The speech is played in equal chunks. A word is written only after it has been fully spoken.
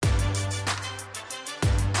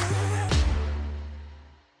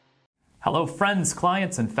Hello friends,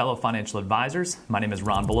 clients, and fellow financial advisors. My name is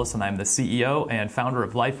Ron Bullis and I'm the CEO and founder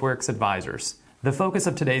of Lifeworks Advisors. The focus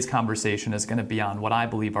of today's conversation is going to be on what I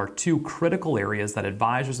believe are two critical areas that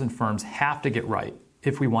advisors and firms have to get right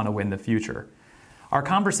if we want to win the future. Our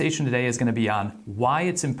conversation today is going to be on why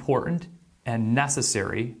it's important and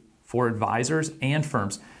necessary for advisors and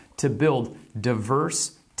firms to build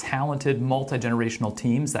diverse, talented, multi-generational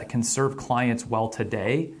teams that can serve clients well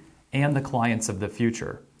today and the clients of the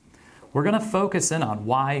future. We're going to focus in on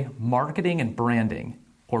why marketing and branding,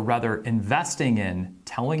 or rather investing in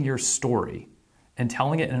telling your story and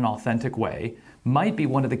telling it in an authentic way, might be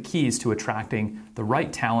one of the keys to attracting the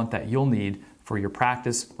right talent that you'll need for your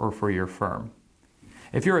practice or for your firm.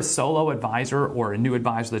 If you're a solo advisor or a new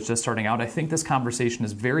advisor that's just starting out, I think this conversation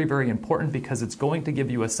is very, very important because it's going to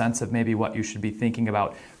give you a sense of maybe what you should be thinking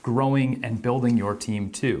about growing and building your team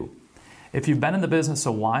too. If you've been in the business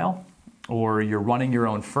a while, or you're running your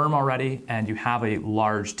own firm already and you have a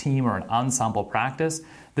large team or an ensemble practice,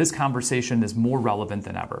 this conversation is more relevant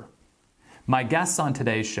than ever. My guests on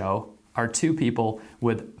today's show are two people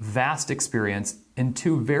with vast experience in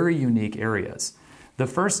two very unique areas. The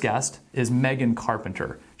first guest is Megan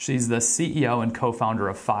Carpenter. She's the CEO and co-founder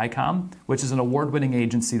of FiComm, which is an award-winning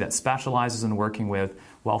agency that specializes in working with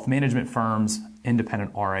wealth management firms,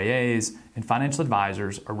 independent RIAs, and financial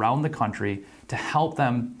advisors around the country to help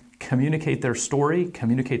them communicate their story,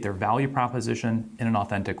 communicate their value proposition in an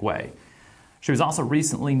authentic way. She was also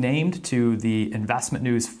recently named to the Investment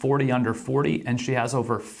News 40 Under 40, and she has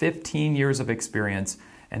over 15 years of experience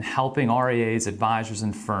in helping RIAs, advisors,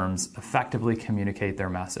 and firms effectively communicate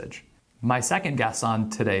their message. My second guest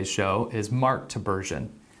on today's show is Mark Tibergien.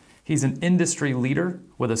 He's an industry leader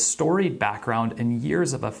with a storied background and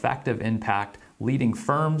years of effective impact leading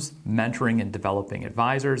firms, mentoring and developing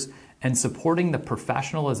advisors, and supporting the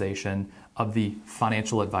professionalization of the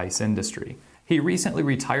financial advice industry. He recently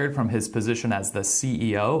retired from his position as the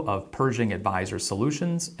CEO of Pershing Advisor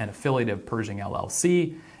Solutions, an affiliate of Pershing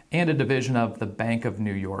LLC, and a division of the Bank of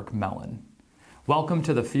New York Mellon. Welcome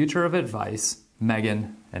to the Future of Advice,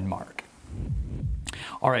 Megan and Mark.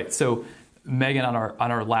 All right, so Megan, on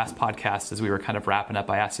our last podcast, as we were kind of wrapping up,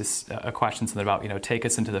 I asked you a question something about, take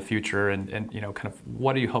us into the future and kind of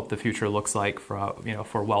what do you hope the future looks like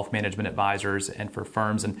for wealth management advisors and for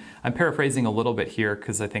firms. And I'm paraphrasing a little bit here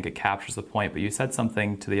because I think it captures the point, but you said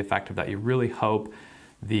something to the effect of that you really hope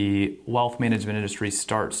the wealth management industry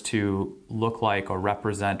starts to look like or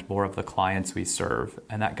represent more of the clients we serve.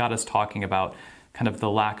 And that got us talking about kind of the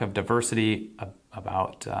lack of diversity,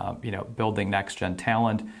 about building next-gen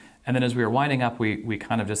talent. And then as we were winding up, we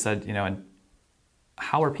kind of just said, and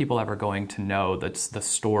how are people ever going to know that's the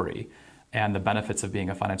story and the benefits of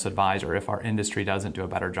being a financial advisor if our industry doesn't do a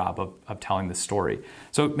better job of telling the story?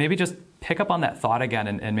 So maybe just pick up on that thought again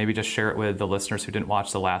and maybe just share it with the listeners who didn't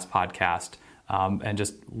watch the last podcast and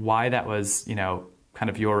just why that was, kind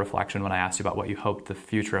of your reflection when I asked you about what you hoped the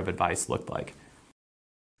future of advice looked like.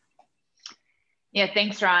 Yeah,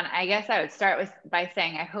 thanks, Ron. I guess I would start by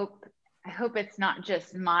saying I hope it's not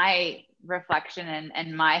just my reflection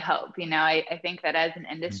and my hope. I think that as an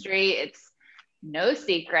industry, it's no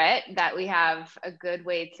secret that we have a good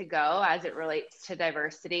way to go as it relates to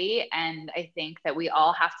diversity. And I think that we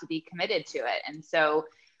all have to be committed to it. And so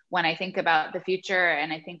when I think about the future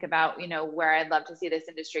and I think about, where I'd love to see this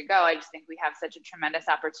industry go, I just think we have such a tremendous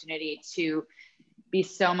opportunity to be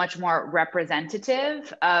so much more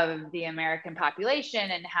representative of the American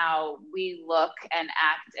population and how we look and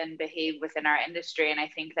act and behave within our industry. And I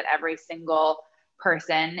think that every single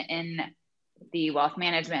person in the wealth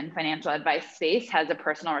management and financial advice space has a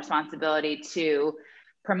personal responsibility to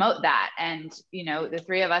promote that. And, the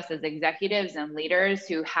three of us as executives and leaders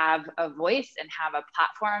who have a voice and have a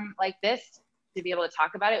platform like this to be able to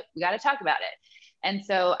talk about it, we got to talk about it. And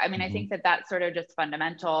so, I think that that's sort of just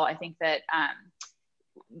fundamental. I think that,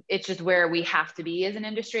 it's just where we have to be as an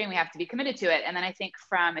industry and we have to be committed to it. And then I think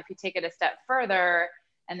if you take it a step further,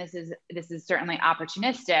 and this is certainly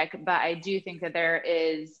opportunistic, but I do think that there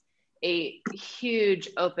is a huge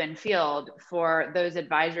open field for those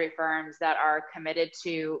advisory firms that are committed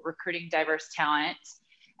to recruiting diverse talent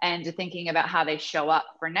and to thinking about how they show up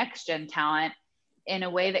for next gen talent in a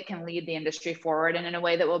way that can lead the industry forward and in a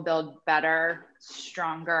way that will build better,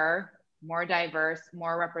 stronger, more diverse,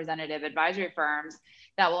 more representative advisory firms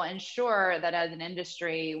that will ensure that as an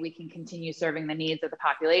industry, we can continue serving the needs of the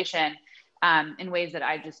population in ways that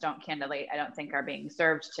I just don't think are being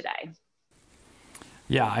served today.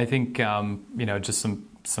 Yeah, I think, just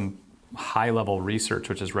some high level research,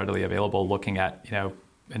 which is readily available looking at,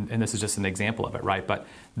 and this is just an example of it, right? But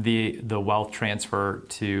the wealth transfer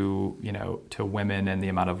to women and the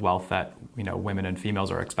amount of wealth that women and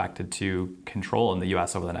females are expected to control in the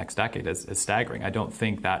U.S. over the next decade is staggering. I don't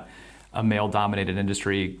think that a male-dominated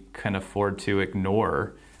industry can afford to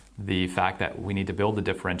ignore the fact that we need to build a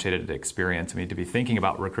differentiated experience. We need to be thinking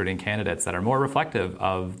about recruiting candidates that are more reflective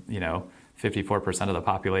of 54% of the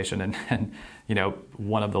population and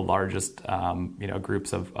one of the largest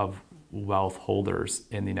groups of wealth holders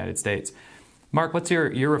in the United States. Mark, what's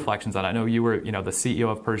your reflections on it? I know you were the CEO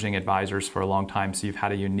of Tibergien Advisors for a long time, so you've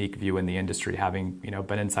had a unique view in the industry, having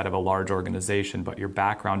been inside of a large organization. But your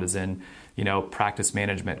background is in practice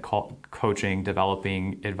management, coaching,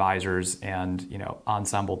 developing advisors, and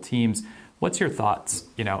ensemble teams. What's your thoughts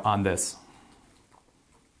on this?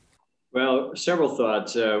 Well, several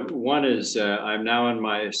thoughts. One is I'm now in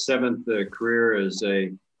my seventh career as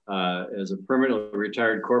a permanently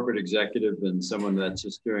retired corporate executive and someone that's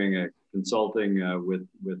just doing consulting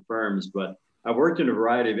with firms. But I've worked in a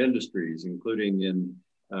variety of industries, including in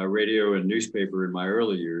radio and newspaper in my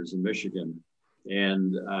early years in Michigan.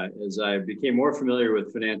 And as I became more familiar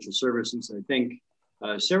with financial services, I think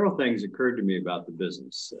several things occurred to me about the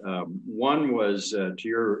business. One was to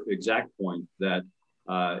your exact point that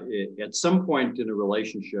at some point in a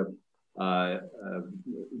relationship, the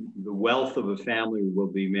wealth of a family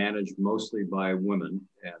will be managed mostly by women,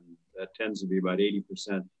 and that tends to be about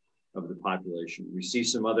 80% of the population. We see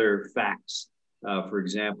some other facts, for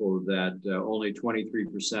example, that only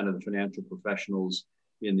 23% of the financial professionals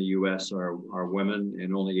in the U.S. are women,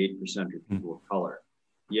 and only 8% are people of color.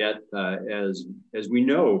 Yet, as we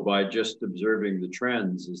know by just observing the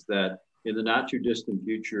trends, is that in the not too distant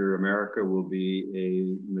future, America will be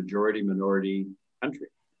a majority minority country.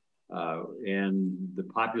 And the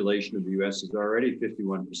population of the U.S. is already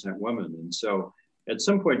 51% women. And so at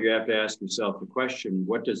some point, you have to ask yourself the question,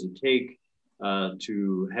 what does it take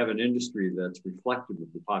to have an industry that's reflective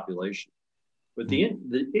of the population? But the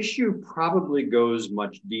issue probably goes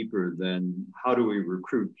much deeper than how do we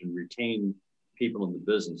recruit and retain people in the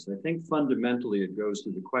business. I think fundamentally it goes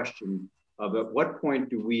to the question of at what point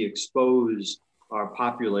do we expose our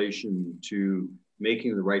population to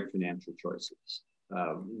making the right financial choices?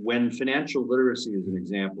 When financial literacy, as an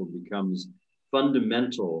example, becomes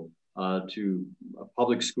fundamental to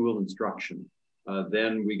public school instruction,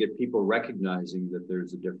 then we get people recognizing that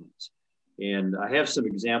there's a difference. And I have some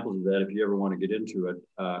examples of that if you ever want to get into it,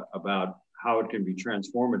 about how it can be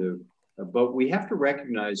transformative. But we have to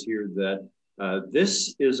recognize here that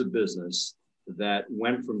this is a business that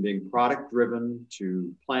went from being product-driven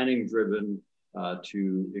to planning-driven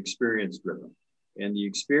to experience-driven. And the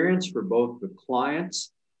experience for both the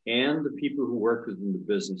clients and the people who work within the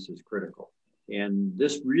business is critical. And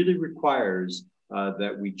this really requires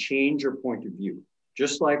that we change our point of view.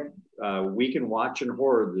 Just like we can watch in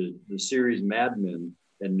horror the series Mad Men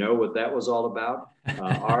and know what that was all about,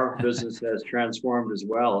 our business has transformed as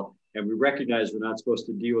well. And we recognize we're not supposed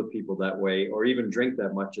to deal with people that way or even drink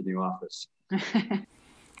that much in the office.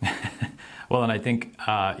 Well, and I think,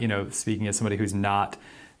 speaking as somebody who's not,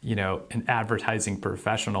 an advertising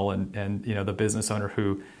professional and the business owner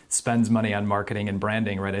who spends money on marketing and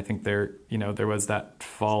branding, right? I think there was that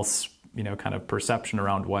false, kind of perception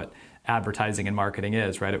around what advertising and marketing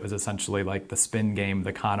is, right? It was essentially like the spin game,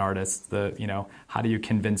 the con artists, how do you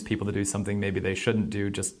convince people to do something maybe they shouldn't do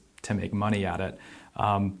just to make money at it?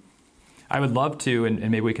 I would love to, and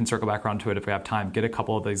maybe we can circle back around to it if we have time, get a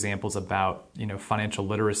couple of examples about, financial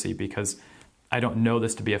literacy, because I don't know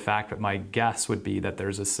this to be a fact, but my guess would be that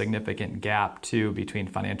there's a significant gap too between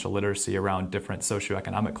financial literacy around different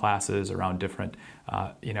socioeconomic classes, around different,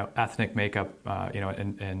 ethnic makeup,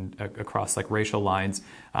 and across like racial lines.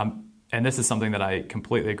 And this is something that I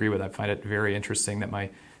completely agree with. I find it very interesting that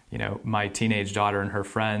my teenage daughter and her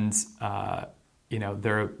friends,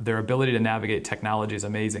 their ability to navigate technology is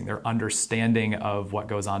amazing. Their understanding of what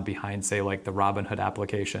goes on behind, say, like the Robinhood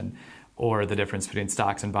application, or the difference between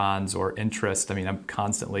stocks and bonds or interest. I mean, I'm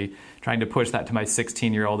constantly trying to push that to my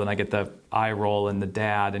 16-year-old, and I get the eye roll and the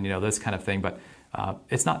dad and, this kind of thing. But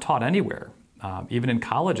it's not taught anywhere. Even in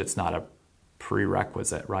college, it's not a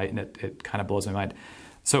prerequisite, right? And it kind of blows my mind.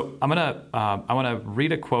 So I want to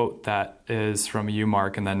read a quote that is from you,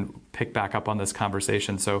 Mark, and then pick back up on this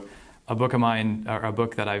conversation. So a book of mine, or a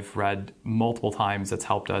book that I've read multiple times that's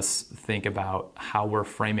helped us think about how we're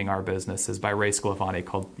framing our business, is by Ray Sclafani,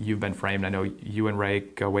 called You've Been Framed. I know you and Ray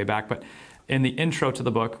go way back, but in the intro to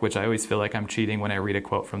the book, which I always feel like I'm cheating when I read a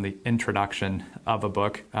quote from the introduction of a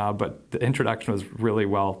book, but the introduction was really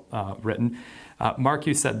well written. Mark,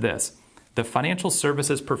 you said this: the financial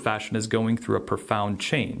services profession is going through a profound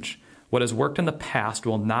change. What has worked in the past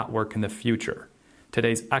will not work in the future.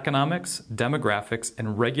 Today's economics, demographics,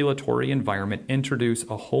 and regulatory environment introduce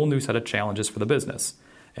a whole new set of challenges for the business.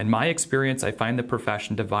 In my experience, I find the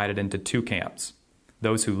profession divided into two camps: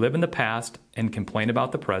 those who live in the past and complain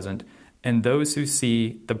about the present, and those who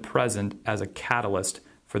see the present as a catalyst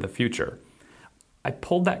for the future. I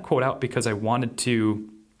pulled that quote out because I wanted to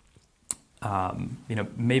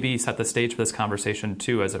maybe set the stage for this conversation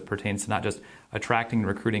too, as it pertains to not just attracting and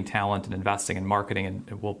recruiting talent and investing in marketing,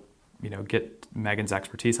 and we'll get Megan's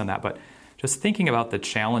expertise on that, but just thinking about the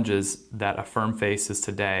challenges that a firm faces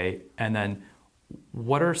today, and then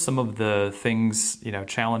what are some of the things,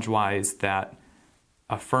 challenge-wise, that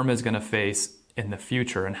a firm is going to face in the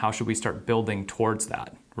future, and how should we start building towards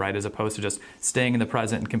that, right? As opposed to just staying in the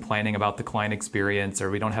present and complaining about the client experience, or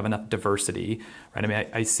we don't have enough diversity, right? I mean,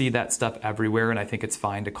 I see that stuff everywhere, and I think it's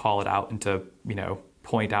fine to call it out and to,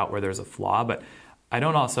 point out where there's a flaw, but I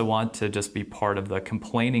don't also want to just be part of the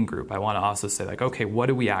complaining group. I want to also say, okay, what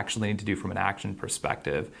do we actually need to do from an action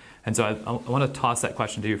perspective? And so I want to toss that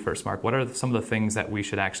question to you first, Mark. What are some of the things that we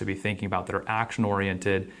should actually be thinking about that are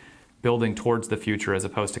action-oriented, building towards the future, as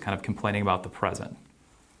opposed to kind of complaining about the present?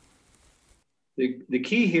 The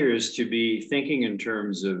key here is to be thinking in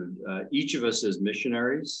terms of each of us as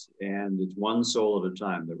missionaries, and it's one soul at a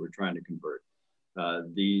time that we're trying to convert.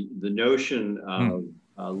 The notion of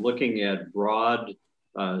looking at broad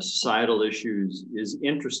societal issues is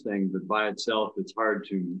interesting, but by itself, it's hard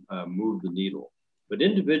to move the needle. But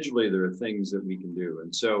individually, there are things that we can do.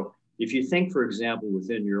 And so if you think, for example,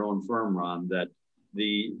 within your own firm, Ron, that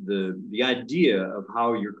the idea of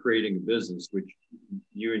how you're creating a business, which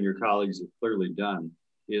you and your colleagues have clearly done,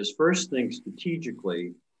 is first think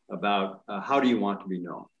strategically about how do you want to be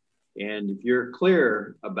known? And if you're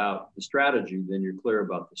clear about the strategy, then you're clear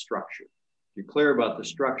about the structure. If you're clear about the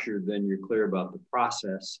structure, then you're clear about the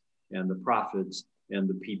process and the profits and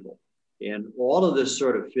the people. And all of this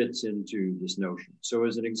sort of fits into this notion. So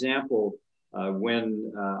as an example,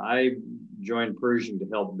 when I joined Pershing to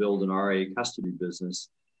help build an RA custody business,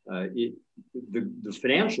 the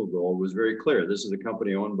financial goal was very clear. This is a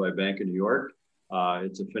company owned by Bank of New York.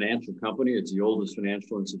 It's a financial company. It's the oldest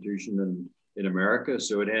financial institution in America.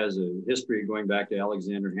 So it has a history going back to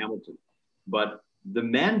Alexander Hamilton. But the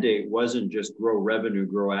mandate wasn't just grow revenue,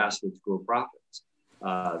 grow assets, grow profits.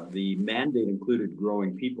 The mandate included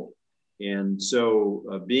growing people. And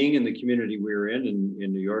so being in the community we were in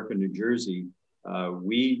New York and New Jersey,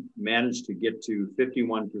 we managed to get to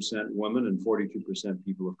 51% women and 42%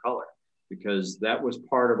 people of color, because that was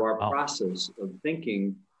part of our process of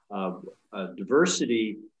thinking of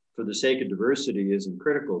diversity for the sake of diversity isn't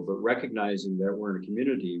critical, but recognizing that we're in a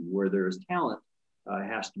community where there is talent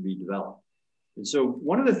has to be developed. And so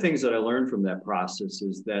one of the things that I learned from that process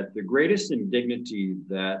is that the greatest indignity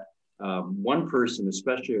that one person,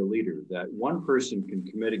 especially a leader, that one person can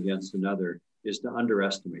commit against another is to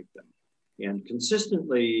underestimate them. And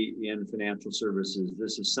consistently in financial services,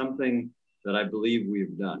 this is something that I believe we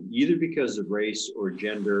have done, either because of race or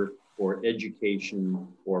gender or education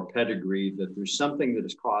or pedigree, that there's something that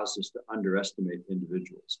has caused us to underestimate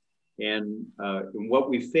individuals. And what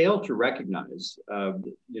we fail to recognize,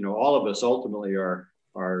 all of us ultimately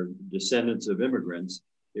are descendants of immigrants.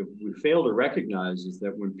 If we fail to recognize is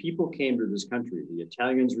that when people came to this country, the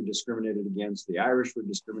Italians were discriminated against, the Irish were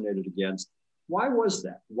discriminated against. Why was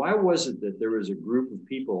that? Why was it that there was a group of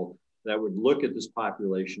people that would look at this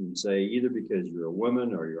population and say, either because you're a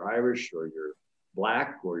woman or you're Irish or you're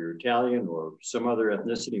Black or you're Italian or some other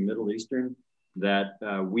ethnicity, Middle Eastern, that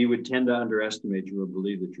we would tend to underestimate you or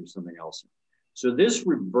believe that you're something else. So this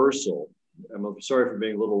reversal, I'm sorry for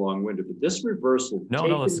being a little long-winded, but this reversal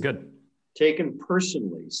this is good. Taken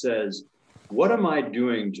personally says, what am I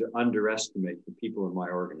doing to underestimate the people in my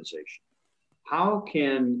organization? How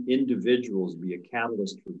can individuals be a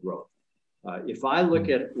catalyst for growth? If I look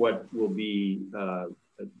at what will be a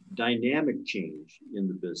dynamic change in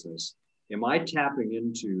the business, am I tapping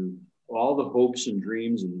into all the hopes and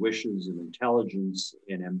dreams and wishes and intelligence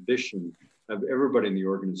and ambition of everybody in the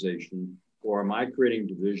organization? Or am I creating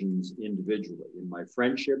divisions individually in my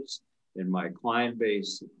friendships, in my client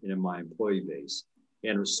base, and in my employee base?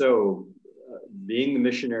 And so being the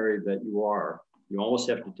missionary that you are, you almost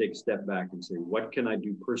have to take a step back and say, what can I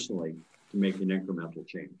do personally to make an incremental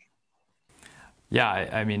change? Yeah,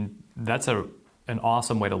 I mean, that's an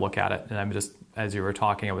awesome way to look at it. And I'm just, as you were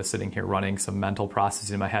talking, I was sitting here running some mental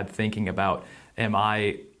processes in my head, thinking about, am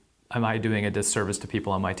I doing a disservice to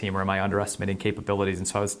people on my team, or am I underestimating capabilities? And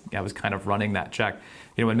so I was kind of running that check.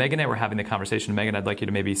 When Megan and I were having the conversation, Megan, I'd like you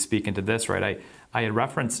to maybe speak into this, right? I had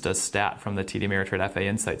referenced a stat from the TD Ameritrade FA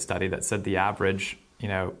Insight study that said the average,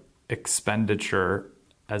 expenditure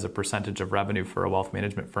as a percentage of revenue for a wealth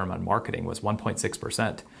management firm on marketing was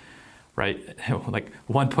 1.6%, right? Like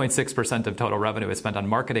 1.6% of total revenue is spent on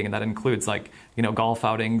marketing. And that includes like, golf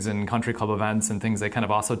outings and country club events and things they kind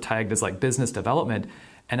of also tagged as like business development.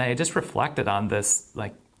 And I just reflected on this,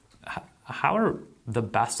 like, how are the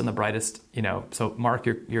best and the brightest, so Mark,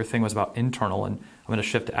 your thing was about internal, and I'm going to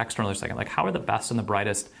shift to external in a second. Like, how are the best and the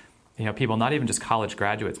brightest, people, not even just college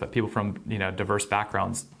graduates, but people from, diverse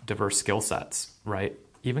backgrounds, diverse skill sets, right?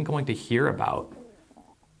 Even going to hear about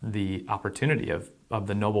the opportunity of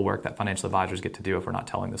the noble work that financial advisors get to do if we're not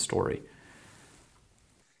telling the story.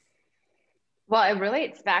 Well, it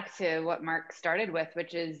relates back to what Mark started with,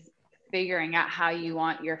 which is figuring out how you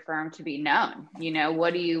want your firm to be known.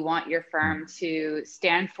 What do you want your firm to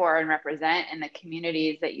stand for and represent in the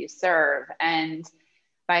communities that you serve? And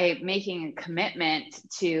by making a commitment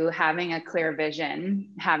to having a clear vision,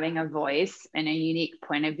 having a voice and a unique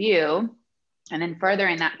point of view, and then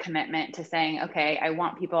furthering that commitment to saying, okay, I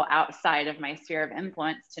want people outside of my sphere of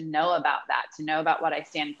influence to know about that, to know about what I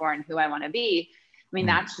stand for and who I want to be. I mean,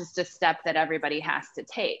 that's just a step that everybody has to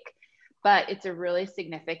take. But it's a really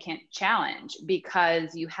significant challenge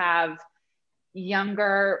because you have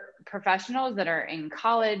younger professionals that are in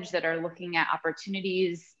college that are looking at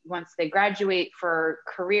opportunities once they graduate for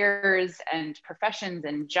careers and professions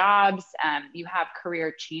and jobs. You have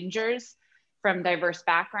career changers from diverse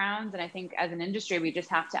backgrounds. And I think as an industry, we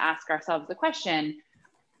just have to ask ourselves the question,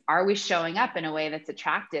 are we showing up in a way that's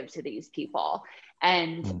attractive to these people?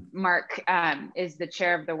 And Mark is the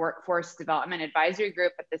chair of the Workforce Development Advisory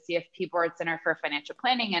Group at the CFP Board Center for Financial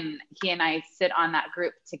Planning. And he and I sit on that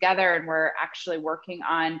group together, and we're actually working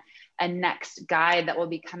on a next guide that will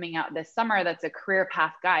be coming out this summer. That's a career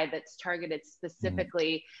path guide that's targeted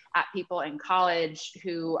specifically at people in college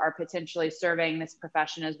who are potentially serving this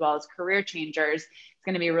profession as well as career changers. It's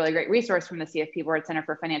going to be a really great resource from the CFP Board Center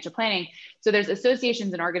for Financial Planning. So there's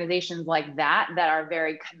associations and organizations like that that are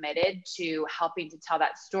very committed to helping to tell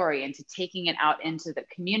that story and to taking it out into the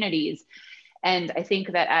communities. And I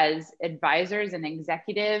think that as advisors and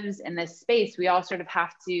executives in this space, we all sort of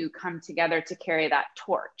have to come together to carry that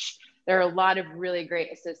torch. There are a lot of really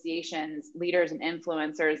great associations, leaders and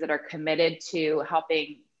influencers that are committed to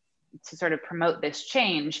helping to sort of promote this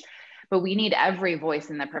change, but we need every voice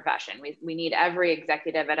in the profession. We need every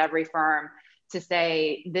executive at every firm to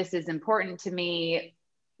say, this is important to me,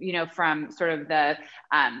 from sort of the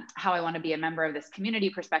how I want to be a member of this community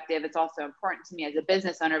perspective. It's also important to me as a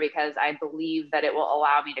business owner because I believe that it will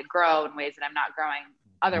allow me to grow in ways that I'm not growing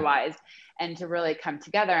otherwise, and to really come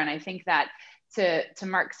together. And I think that to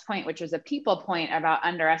Mark's point, which was a people point about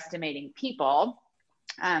underestimating people,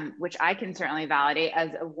 which I can certainly validate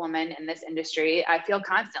as a woman in this industry, I feel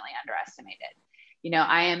constantly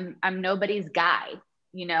underestimated. I'm nobody's guy.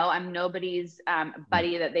 I'm nobody's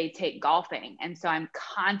buddy that they take golfing. And so I'm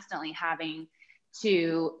constantly having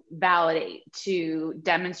to validate, to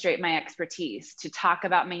demonstrate my expertise, to talk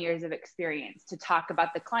about my years of experience, to talk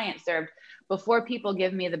about the client served before people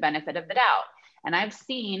give me the benefit of the doubt. And I've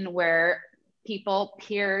seen where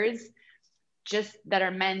peers just that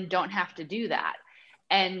are men don't have to do that.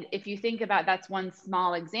 And if you think about, that's one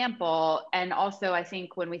small example. And also I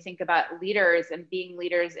think when we think about leaders and being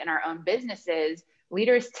leaders in our own businesses,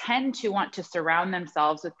 leaders tend to want to surround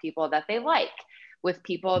themselves with people that they like, with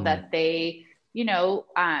people that they,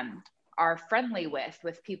 are friendly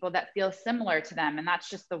with people that feel similar to them. And that's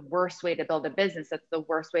just the worst way to build a business. That's the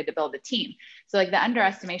worst way to build a team. So like the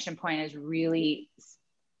underestimation point is really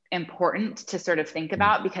important to sort of think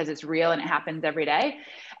about because it's real and it happens every day.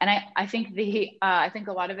 And I think I think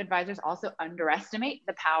a lot of advisors also underestimate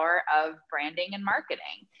the power of branding and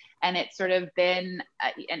marketing. And it's sort of been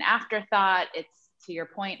an afterthought. It's to your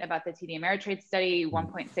point about the TD Ameritrade study,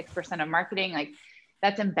 1.6% of marketing, like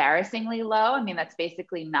that's embarrassingly low. I mean, that's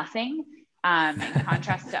basically nothing. In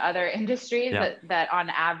contrast to other industries that on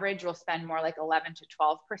average will spend more like 11 to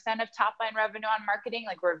 12% of top line revenue on marketing.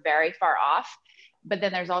 Like we're very far off. But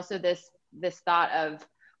then there's also this thought of,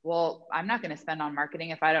 well, I'm not going to spend on marketing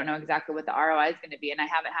if I don't know exactly what the ROI is going to be. And I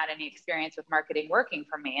haven't had any experience with marketing working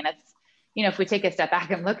for me. And it's, if we take a step back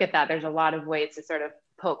and look at that, there's a lot of ways to sort of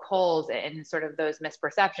poke holes in sort of those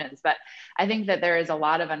misperceptions. But I think that there is a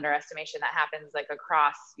lot of underestimation that happens like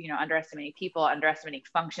across, underestimating people, underestimating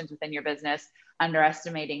functions within your business,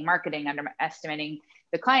 underestimating marketing, underestimating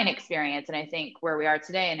the client experience. And I think where we are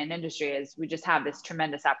today in an industry is we just have this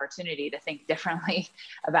tremendous opportunity to think differently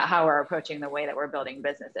about how we're approaching the way that we're building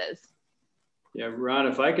businesses. Yeah, Ron,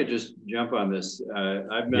 if I could just jump on this.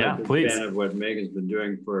 I've been a big fan of what Megan's been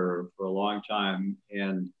doing for a long time.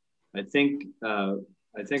 And I think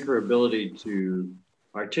her ability to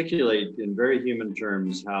articulate in very human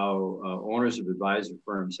terms how owners of advisor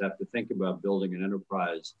firms have to think about building an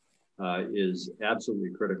enterprise is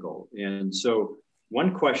absolutely critical. And so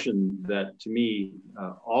one question that to me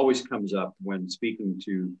always comes up when speaking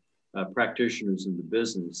to practitioners in the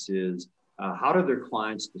business is how do their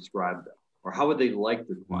clients describe them? Or how would they like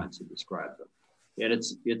their clients to describe them? And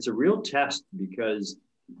it's a real test because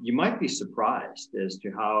you might be surprised as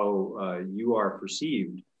to how you are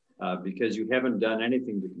perceived because you haven't done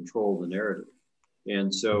anything to control the narrative.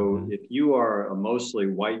 And so if you are a mostly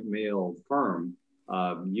white male firm,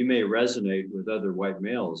 you may resonate with other white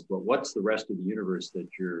males, but what's the rest of the universe that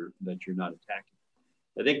you're not attacking?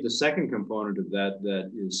 I think the second component of that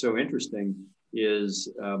is so interesting is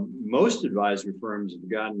most advisory firms have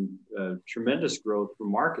gotten tremendous growth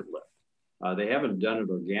from market lift. They haven't done it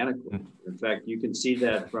organically. In fact, you can see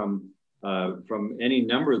that from any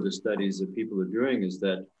number of the studies that people are doing is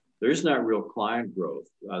that there's not real client growth.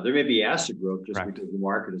 There may be asset growth just because the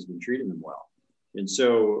market has been treating them well. And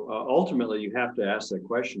so ultimately you have to ask that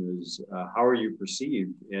question is how are you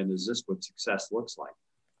perceived? And is this what success looks like?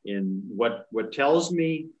 And what tells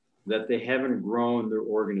me that they haven't grown their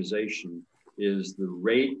organization is the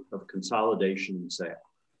rate of consolidation and sale.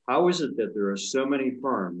 How is it that there are so many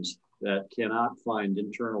firms that cannot find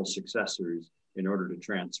internal successors in order to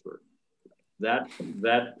transfer?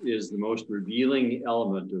 That is the most revealing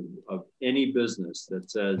element of any business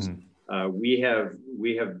that says we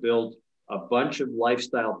have built a bunch of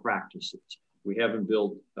lifestyle practices. We haven't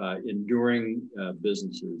built enduring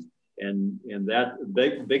businesses, and that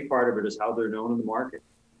big part of it is how they're known in the market.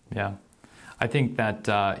 Yeah, I think that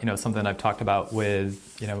something I've talked about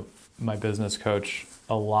with my business coach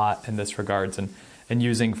a lot in this regards, and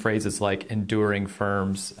using phrases like enduring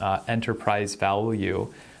firms, enterprise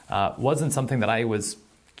value, wasn't something that I was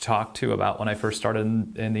talked to about when I first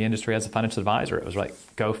started in the industry as a financial advisor. It was like,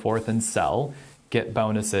 go forth and sell, get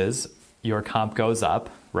bonuses, your comp goes up,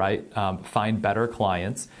 right? Find better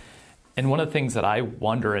clients. And one of the things that I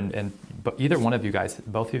wonder, but either one of you guys,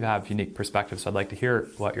 both of you have unique perspectives, so I'd like to hear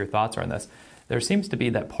what your thoughts are on this. There seems to be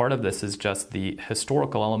that part of this is just the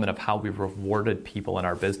historical element of how we've rewarded people in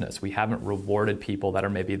our business. We haven't rewarded people that are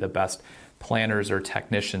maybe the best planners or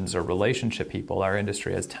technicians or relationship people. Our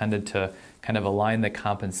industry has tended to kind of align the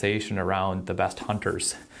compensation around the best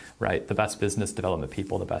hunters, right? The best business development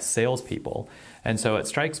people, the best salespeople. And so it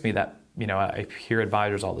strikes me that, I hear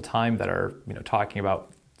advisors all the time that are, talking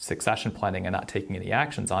about succession planning and not taking any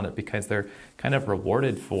actions on it because they're kind of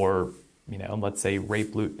rewarded for, let's say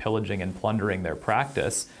rape, loot, pillaging, and plundering their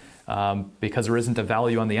practice because there isn't a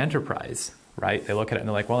value on the enterprise, right? They look at it and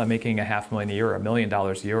they're like, well, I'm making $500,000 a year or $1 million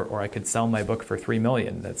a year, or I could sell my book for $3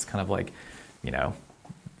 million. That's kind of like,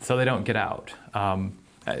 so they don't get out.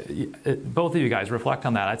 Both of you guys reflect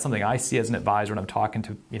on that. That's something I see as an advisor when I'm talking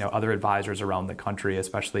to other advisors around the country,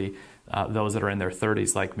 especially those that are in their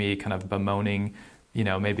 30s like me, kind of bemoaning,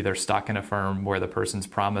 maybe they're stuck in a firm where the person's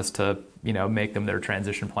promised to, make them their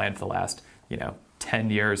transition plan for the last,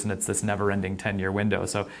 10 years, and it's this never-ending 10-year window.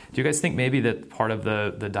 So do you guys think maybe that part of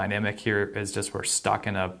the dynamic here is just we're stuck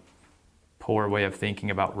in a poor way of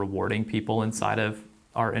thinking about rewarding people inside of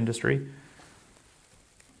our industry?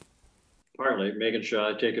 Partly. Megan, shall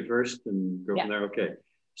I take it first and go from there? Okay.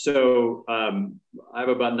 So I have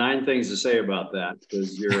about 9 things to say about that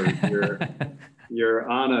because you're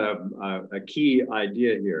on a key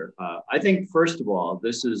idea here. I think, first of all,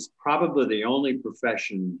 this is probably the only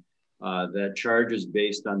profession that charges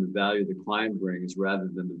based on the value the client brings rather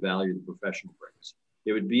than the value the profession brings.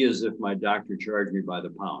 It would be as if my doctor charged me by the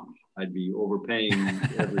pound. I'd be overpaying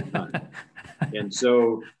every time. And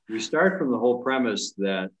so we start from the whole premise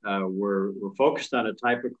that we're focused on a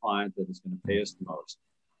type of client that is going to pay us the most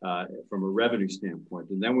from a revenue standpoint.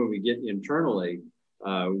 And then when we get internally,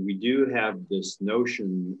 we do have this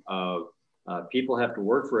notion of people have to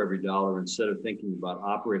work for every dollar instead of thinking about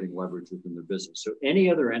operating leverage within the business. So any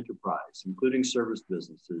other enterprise, including service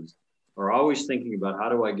businesses, are always thinking about how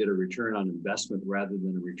do I get a return on investment rather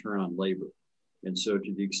than a return on labor. And so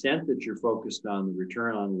to the extent that you're focused on the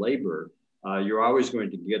return on labor, you're always going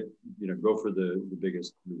to go for the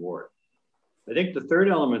biggest reward. I think the third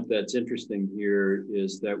element that's interesting here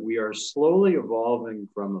is that we are slowly evolving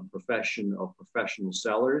from a profession of professional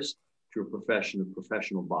sellers to a profession of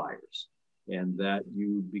professional buyers. And that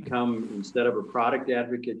you become, instead of a product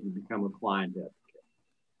advocate, you become a client advocate.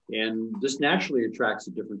 And this naturally attracts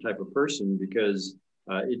a different type of person because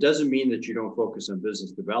it doesn't mean that you don't focus on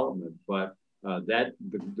business development, but that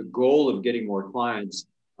the goal of getting more clients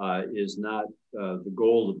is not the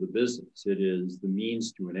goal of the business. It is the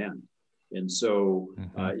means to an end. And so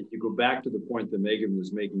if you go back to the point that Megan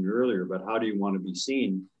was making earlier about how do you want to be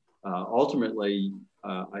seen, ultimately,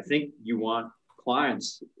 I think you want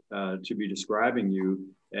clients to be describing you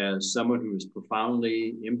as someone who has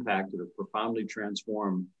profoundly impacted or profoundly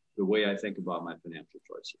transformed the way I think about my financial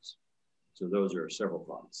choices. So those are several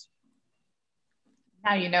thoughts.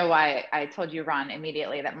 Now you know why I told you, Ron,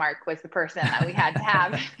 immediately that Mark was the person that we had to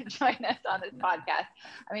have join us on this podcast.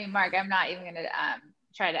 I mean, Mark, I'm not even going to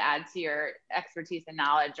try to add to your expertise and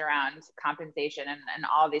knowledge around compensation and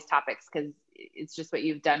all of these topics, because it's just what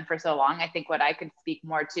you've done for so long. I think what I could speak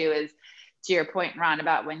more to is to your point, Ron,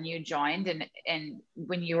 about when you joined and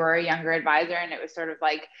when you were a younger advisor, and it was sort of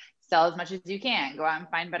like, sell as much as you can, go out and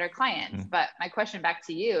find better clients. But my question back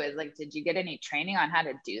to you is like, did you get any training on how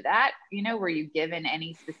to do that? You know, were you given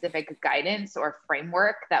any specific guidance or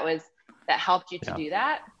framework that helped you to do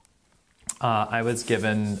that? I was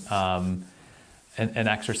given an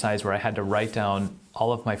exercise where I had to write down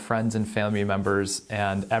all of my friends and family members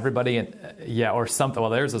and everybody, or something.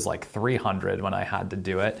 Well, theirs was like 300 when I had to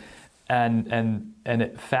do it. And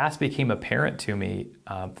it fast became apparent to me.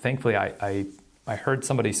 Thankfully, I heard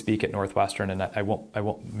somebody speak at Northwestern, and I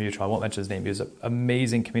won't mention his name. He was an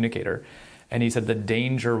amazing communicator. And he said the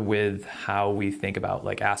danger with how we think about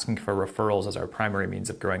like asking for referrals as our primary means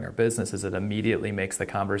of growing our business is it immediately makes the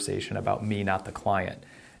conversation about me, not the client.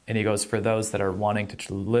 And he goes, for those that are wanting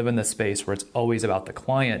to live in the space where it's always about the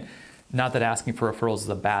client, not that asking for referrals is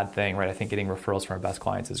a bad thing, right? I think getting referrals from our best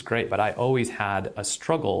clients is great, but I always had a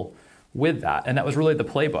struggle with that. And that was really the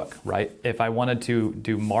playbook, right? If I wanted to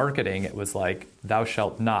do marketing, it was like, thou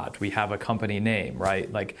shalt not. We have a company name,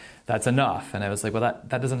 right? Like, that's enough. And I was like, well,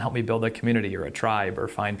 that doesn't help me build a community or a tribe or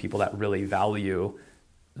find people that really value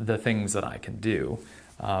the things that I can do.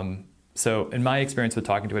 So in my experience with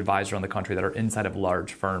talking to advisors around the country that are inside of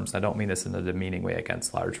large firms, I don't mean this in a demeaning way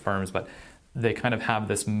against large firms, but they kind of have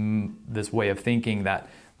this way of thinking that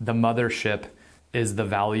the mothership is the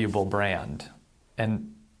valuable brand.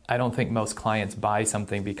 And I don't think most clients buy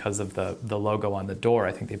something because of the logo on the door.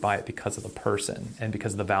 I think they buy it because of the person and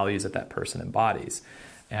because of the values that person embodies.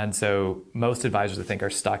 And so most advisors, I think, are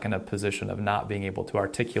stuck in a position of not being able to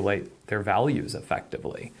articulate their values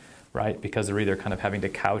effectively, right? Because they're either kind of having to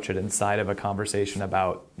couch it inside of a conversation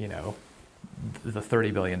about, you know, the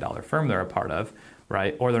 $30 billion firm they're a part of,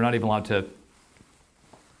 right? Or they're not even allowed to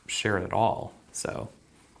share it at all. So.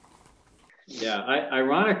 Yeah,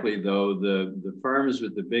 ironically, though, the firms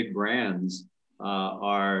with the big brands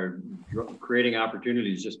are creating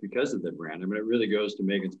opportunities just because of their brand. I mean, it really goes to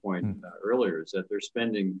Megan's point earlier, is that they're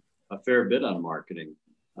spending a fair bit on marketing.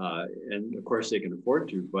 And of course, they can afford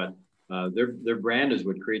to, but their brand is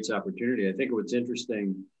what creates opportunity. I think what's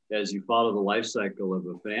interesting as you follow the life cycle of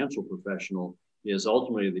a financial professional is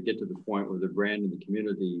ultimately they get to the point where the brand in the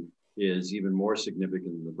community is even more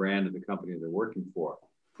significant than the brand of the company they're working for.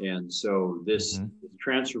 And so this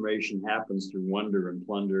transformation happens through wonder and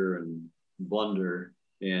plunder and blunder.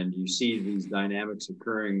 And you see these dynamics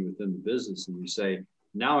occurring within the business. And you say,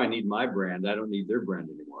 now I need my brand. I don't need their brand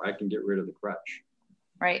anymore. I can get rid of the crutch.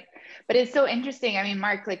 Right. But it's so interesting. I mean,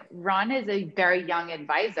 Mark, like Ron is a very young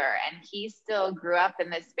advisor and he still grew up in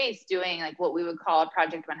this space doing like what we would call a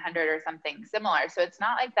Project 100 or something similar. So it's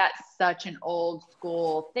not like that's such an old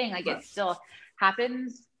school thing. Like it still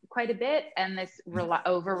happens quite a bit. And this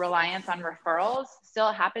over reliance on referrals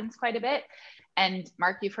still happens quite a bit. And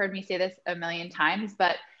Mark, you've heard me say this a million times,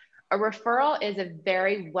 but a referral is a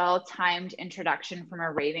very well-timed introduction from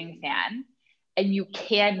a raving fan. And you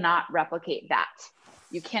cannot replicate that.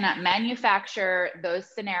 You cannot manufacture those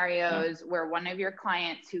scenarios where one of your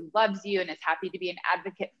clients who loves you and is happy to be an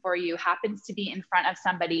advocate for you happens to be in front of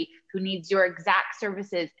somebody who needs your exact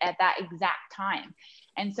services at that exact time.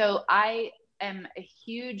 And so I am a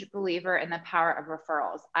huge believer in the power of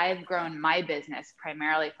referrals. I've grown my business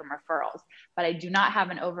primarily from referrals, but I do not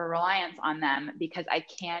have an over-reliance on them because I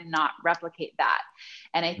cannot replicate that.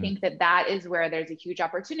 And I think that is where there's a huge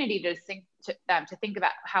opportunity to think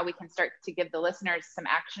about how we can start to give the listeners some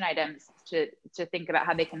action items to think about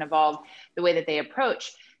how they can evolve the way that they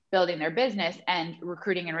approach building their business and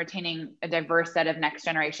recruiting and retaining a diverse set of next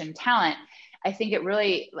generation talent. I think it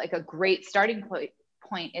really like a great starting point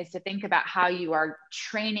is to think about how you are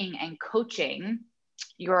training and coaching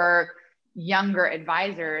your younger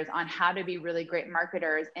advisors on how to be really great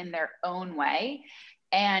marketers in their own way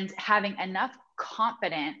and having enough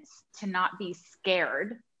confidence to not be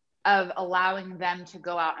scared of allowing them to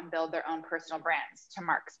go out and build their own personal brands, to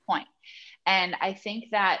Mark's point. And I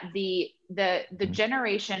think that the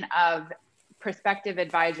generation of prospective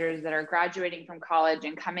advisors that are graduating from college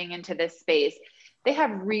and coming into this space, they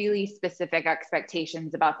have really specific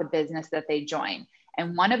expectations about the business that they join.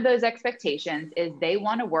 And one of those expectations is they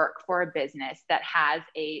want to work for a business that has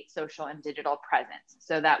a social and digital presence,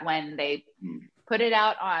 so that when they put it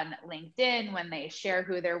out on LinkedIn, when they share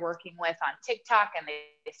who they're working with on TikTok, and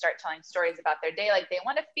they start telling stories about their day, like they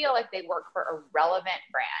want to feel like they work for a relevant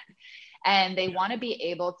brand. And they want to be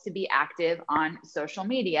able to be active on social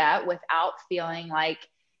media without feeling like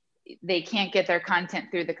they can't get their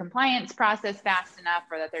content through the compliance process fast enough,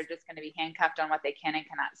 or that they're just going to be handcuffed on what they can and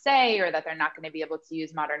cannot say, or that they're not going to be able to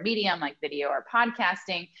use modern medium like video or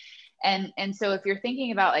podcasting. And so if you're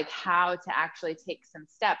thinking about like how to actually take some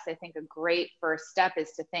steps, I think a great first step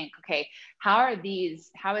is to think, okay, how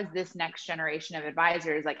is this next generation of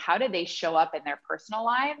advisors, like how do they show up in their personal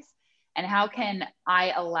lives? And how can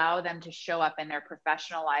I allow them to show up in their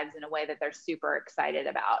professional lives in a way that they're super excited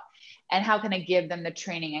about? And how can I give them the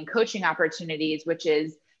training and coaching opportunities, which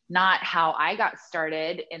is not how I got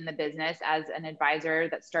started in the business as an advisor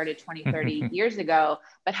that started 20, 30 years ago,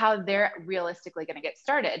 but how they're realistically going to get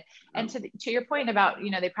started. And to your point about,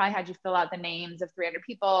 they probably had you fill out the names of 300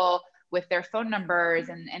 people with their phone numbers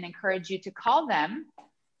and encourage you to call them.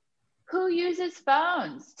 Who uses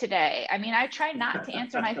phones today? I mean, I try not to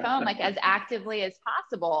answer my phone like as actively as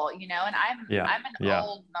possible, and I'm an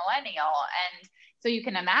old millennial. And so you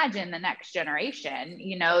can imagine the next generation,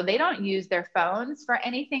 they don't use their phones for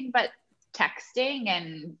anything but texting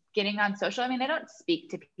and getting on social. I mean, they don't speak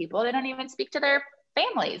to people. They don't even speak to their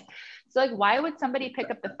families. So like, why would somebody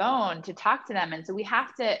pick up the phone to talk to them? And so we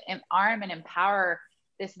have to arm and empower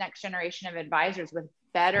this next generation of advisors with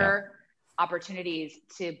better opportunities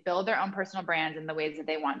to build their own personal brands in the ways that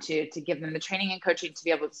they want to give them the training and coaching to be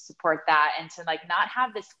able to support that, and to like not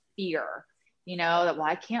have this fear, that, well,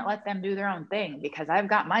 I can't let them do their own thing because I've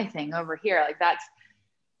got my thing over here. Like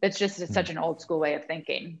that's just such an old school way of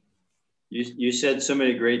thinking. You said so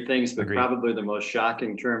many great things, but Agreed. Probably the most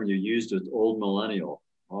shocking term you used was old millennial.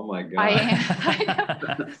 Oh my God. I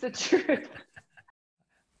know. It's the truth.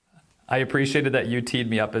 I appreciated that you teed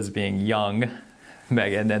me up as being young,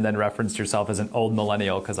 Megan, and then referenced yourself as an old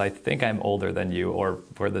millennial, because I think I'm older than you, or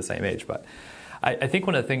we're the same age. But I think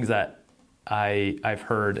one of the things that I've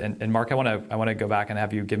heard, and Mark, I want to go back and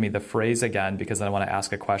have you give me the phrase again, because then I want to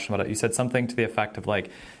ask a question about it. You said something to the effect of like,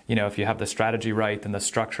 if you have the strategy right, then the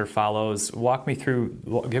structure follows. Walk me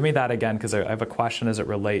through, give me that again, because I have a question as it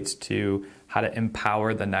relates to how to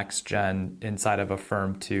empower the next gen inside of a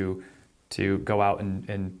firm to go out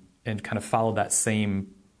and kind of follow that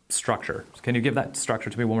same structure. Can you give that structure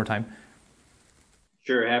to me one more time?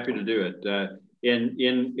 Sure, happy to do it.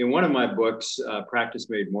 In one of my books, Practice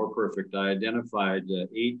Made More Perfect, I identified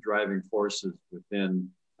 8 driving forces within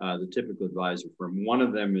the typical advisor firm. One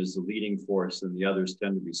of them is the leading force, and the others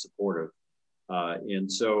tend to be supportive.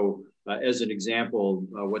 And so, as an example,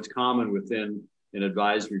 what's common within an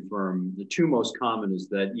advisory firm, the 2 most common is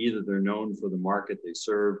that either they're known for the market they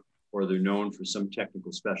serve, or they're known for some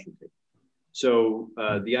technical specialty. So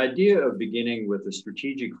the idea of beginning with a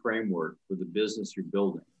strategic framework for the business you're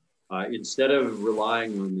building, instead of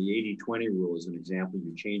relying on the 80-20 rule as an example,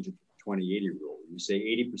 you change it to the 20-80 rule. You say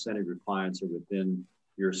 80% of your clients are within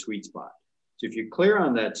your sweet spot. So if you're clear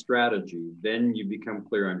on that strategy, then you become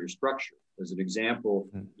clear on your structure. As an example,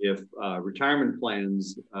 if retirement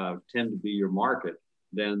plans tend to be your market,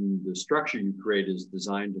 then the structure you create is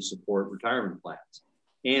designed to support retirement plans.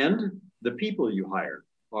 And the people you hire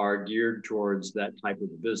are geared towards that type of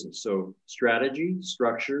a business. So strategy,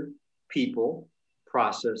 structure, people,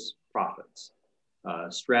 process, profits.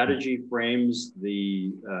 Strategy frames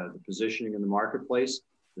the positioning in the marketplace.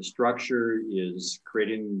 The structure is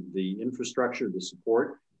creating the infrastructure, the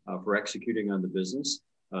support for executing on the business.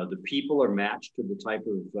 The people are matched to the type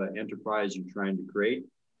of enterprise you're trying to create.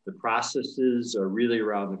 The processes are really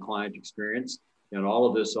around the client experience. And all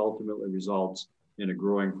of this ultimately results in a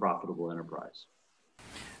growing, profitable enterprise.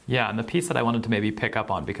 Yeah, and the piece that I wanted to maybe pick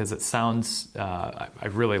up on, because it sounds, I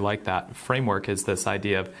really like that framework, is this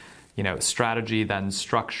idea of, strategy then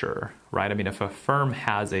structure, right? I mean, if a firm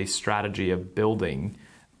has a strategy of building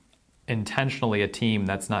intentionally a team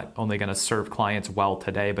that's not only going to serve clients well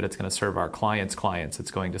today, but it's going to serve our clients' clients,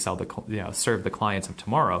 it's going to serve the clients of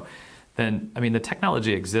tomorrow, then, I mean, the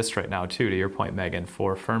technology exists right now too, to your point, Megan,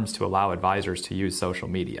 for firms to allow advisors to use social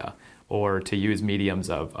media or to use mediums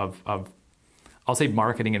of I'll say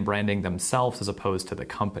marketing and branding themselves as opposed to the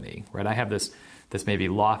company, right? I have this maybe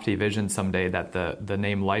lofty vision someday that the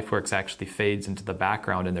name Lifeworks actually fades into the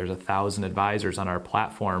background, and there's 1,000 advisors on our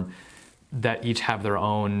platform that each have their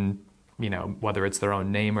own whether it's their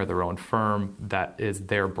own name or their own firm, that is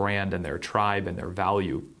their brand and their tribe and their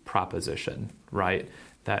value proposition, right?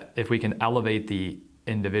 That if we can elevate the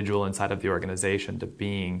individual inside of the organization to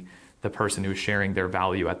being the person who's sharing their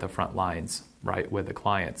value at the front lines, right, with the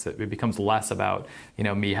clients, it becomes less about,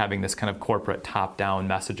 me having this kind of corporate top-down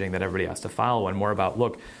messaging that everybody has to follow, and more about,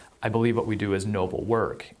 look, I believe what we do is noble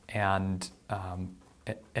work, and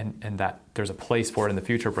that there's a place for it in the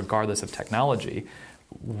future, regardless of technology.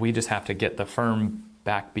 We just have to get the firm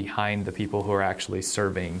back behind the people who are actually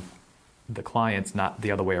serving the clients, not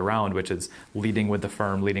the other way around, which is leading with the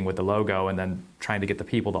firm, leading with the logo, and then trying to get the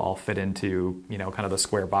people to all fit into, kind of the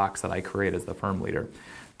square box that I create as the firm leader.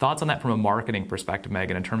 Thoughts on that from a marketing perspective,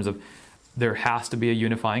 Megan, in terms of there has to be a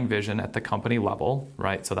unifying vision at the company level,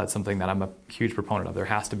 right? So that's something that I'm a huge proponent of. There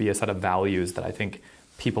has to be a set of values that I think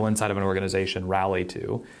people inside of an organization rally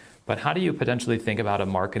to. But how do you potentially think about a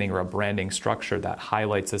marketing or a branding structure that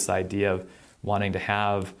highlights this idea of wanting to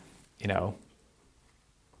have,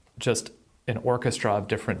 just an orchestra of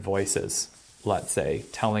different voices, let's say,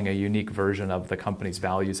 telling a unique version of the company's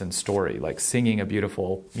values and story, like singing a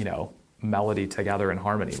beautiful, melody together in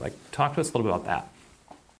harmony? Like, talk to us a little bit about that.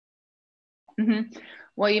 Mm-hmm.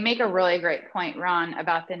 Well, you make a really great point, Ron,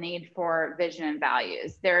 about the need for vision and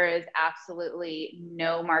values. There is absolutely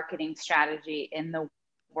no marketing strategy in the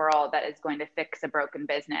world that is going to fix a broken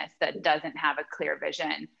business that doesn't have a clear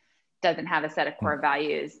vision, doesn't have a set of core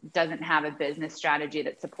values, doesn't have a business strategy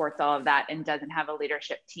that supports all of that, and doesn't have a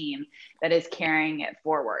leadership team that is carrying it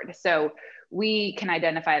forward. So we can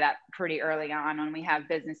identify that pretty early on when we have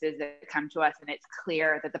businesses that come to us and it's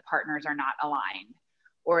clear that the partners are not aligned,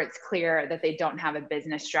 or it's clear that they don't have a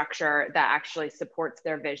business structure that actually supports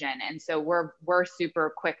their vision. And so we're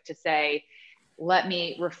super quick to say, let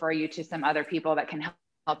me refer you to some other people that can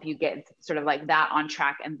help you get sort of like that on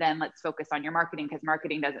track. And then let's focus on your marketing, because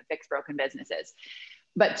marketing doesn't fix broken businesses.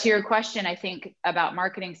 But to your question, I think about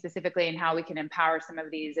marketing specifically and how we can empower some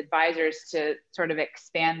of these advisors to sort of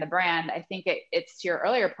expand the brand. I think it's to your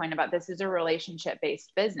earlier point about this is a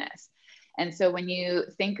relationship-based business. And so when you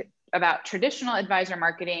think about traditional advisor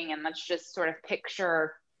marketing, and let's just sort of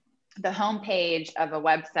picture the homepage of a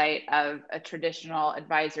website of a traditional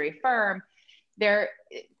advisory firm,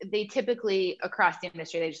 they typically across the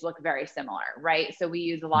industry, they just look very similar, right? So we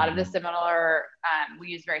use a lot of the similar, we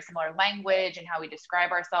use very similar language and how we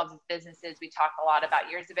describe ourselves as businesses. We talk a lot about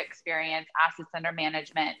years of experience, assets under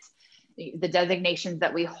management, the designations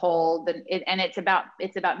that we hold, and it's about me.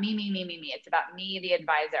 It's about me, the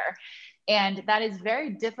advisor. And that is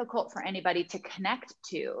very difficult for anybody to connect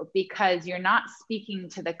to, because you're not speaking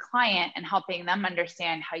to the client and helping them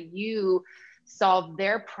understand how you solve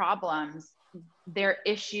their problems, their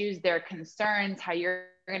issues, their concerns, how you're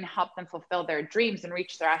going to help them fulfill their dreams and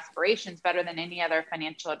reach their aspirations better than any other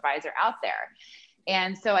financial advisor out there.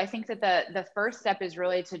 And so I think that the first step is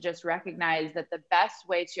really to just recognize that the best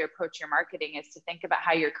way to approach your marketing is to think about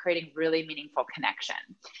how you're creating really meaningful connection.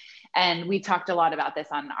 And we talked a lot about this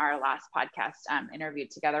on our last podcast interview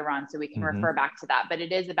together, Ron, so we can refer back to that. But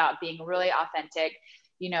it is about being really authentic,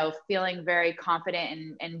 feeling very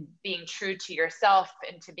confident and being true to yourself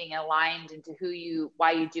and to being aligned into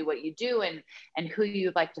why you do what you do and who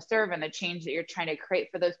you'd like to serve and the change that you're trying to create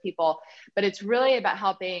for those people. But it's really about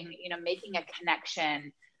helping, making a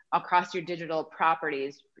connection across your digital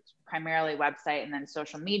properties, primarily website and then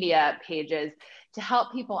social media pages, to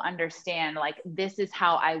help people understand, like, this is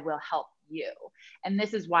how I will help you. And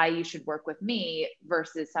this is why you should work with me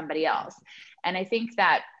versus somebody else. And I think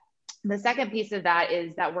that the second piece of that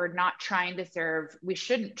is that we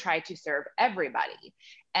shouldn't try to serve everybody.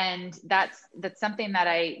 And that's something that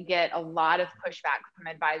I get a lot of pushback from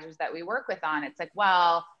advisors that we work with on. It's like,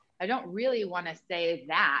 well, I don't really want to say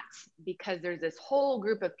that because there's this whole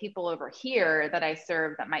group of people over here that I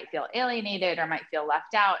serve that might feel alienated or might feel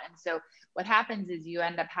left out. And so what happens is you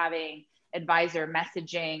end up having advisor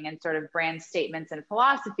messaging and sort of brand statements and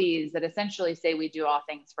philosophies that essentially say we do all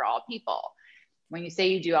things for all people. When you say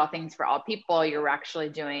you do all things for all people, you're actually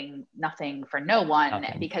doing nothing for no one,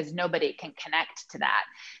 because nobody can connect to that.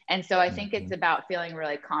 And so I think it's about feeling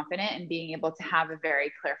really confident and being able to have a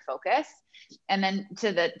very clear focus. And then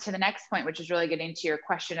to the next point, which is really getting to your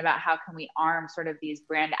question about how can we arm sort of these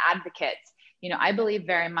brand advocates, I believe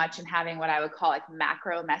very much in having what I would call like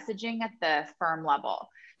macro messaging at the firm level.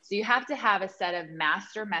 So you have to have a set of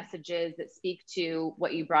master messages that speak to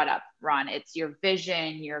what you brought up, Ron. It's your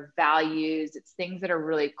vision, your values, it's things that are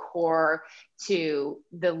really core to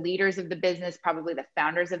the leaders of the business, probably the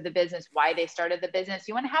founders of the business, why they started the business.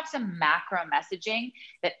 You want to have some macro messaging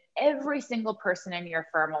that every single person in your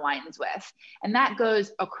firm aligns with. And that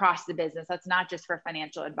goes across the business. That's not just for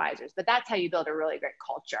financial advisors, but that's how you build a really great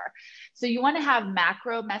culture. So you want to have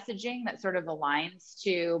macro messaging that sort of aligns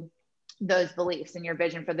to those beliefs and your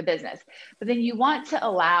vision for the business. But then you want to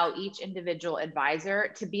allow each individual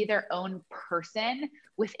advisor to be their own person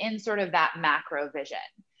within sort of that macro vision.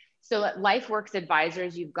 So at Lifeworks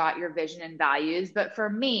Advisors, you've got your vision and values. But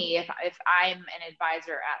for me, if I'm an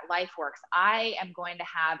advisor at Lifeworks, I am going to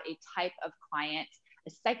have a type of client,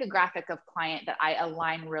 a psychographic of client that I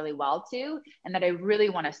align really well to and that I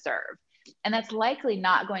really want to serve. And that's likely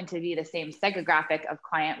not going to be the same psychographic of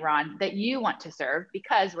client, Ron, that you want to serve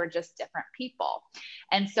because we're just different people.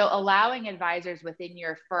 And so allowing advisors within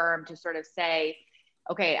your firm to sort of say,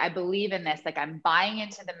 okay, I believe in this, like I'm buying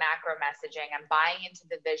into the macro messaging, I'm buying into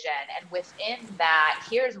the vision. And within that,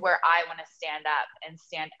 here's where I want to stand up and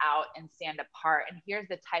stand out and stand apart. And here's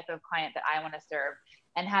the type of client that I want to serve.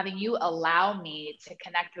 And having you allow me to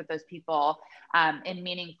connect with those people in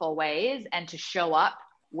meaningful ways and to show up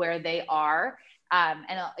where they are, and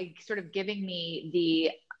sort of giving me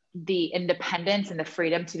the independence and the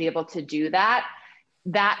freedom to be able to do that.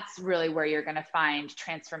 That's really where you're going to find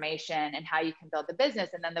transformation and how you can build the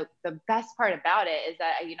business. And then the best part about it is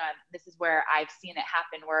that, this is where I've seen it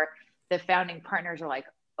happen, where the founding partners are like,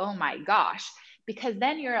 oh my gosh, because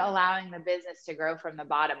then you're allowing the business to grow from the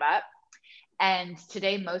bottom up. And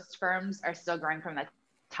today, most firms are still growing from the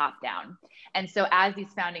top down. And so as these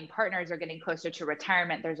founding partners are getting closer to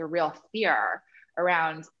retirement, there's a real fear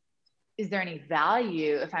around, is there any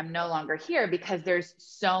value if I'm no longer here? Because there's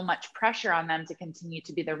so much pressure on them to continue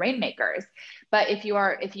to be the rainmakers. But if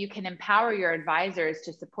you can empower your advisors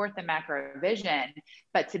to support the macro vision,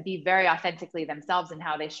 but to be very authentically themselves in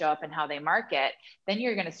how they show up and how they market, then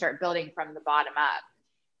you're going to start building from the bottom up.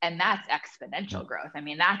 And that's exponential growth. I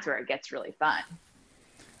mean, that's where it gets really fun.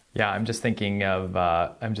 Yeah, I'm just thinking of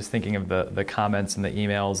the comments and the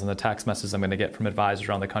emails and the text messages I'm going to get from advisors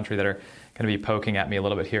around the country that are going to be poking at me a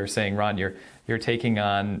little bit here, saying, "Ron, you're taking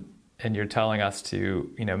on and you're telling us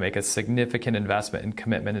to make a significant investment and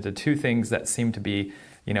commitment into two things that seem to be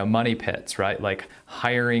money pits, right? Like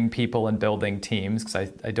hiring people and building teams."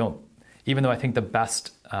 Because I don't, even though I think the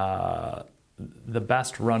best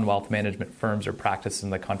run wealth management firms or practices in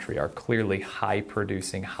the country are clearly high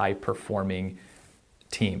producing, high performing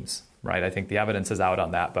teams, right? I think the evidence is out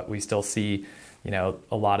on that, but we still see, a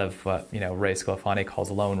lot of what, Ray Sclafani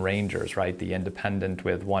calls lone rangers, right? The independent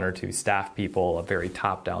with one or two staff people, a very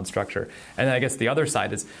top-down structure. And then I guess the other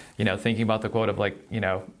side is, thinking about the quote of like,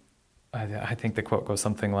 I think the quote goes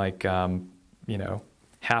something like,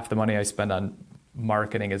 half the money I spend on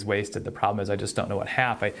marketing is wasted. The problem is I just don't know what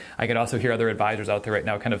half. I could also hear other advisors out there right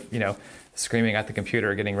now kind of, screaming at the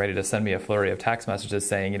computer, getting ready to send me a flurry of text messages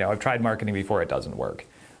saying, I've tried marketing before, it doesn't work.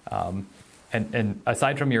 And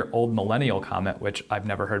aside from your old millennial comment, which I've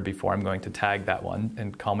never heard before, I'm going to tag that one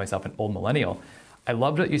and call myself an old millennial. I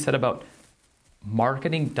loved what you said about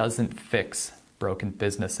marketing doesn't fix broken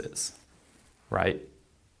businesses, right?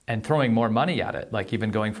 And throwing more money at it, like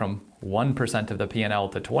even going from 1% of the P&L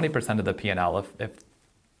to 20% of the P&L,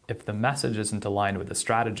 if the message isn't aligned with the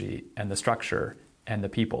strategy and the structure and the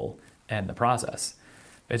people and the process,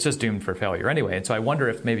 it's just doomed for failure anyway. And so I wonder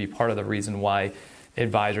if maybe part of the reason why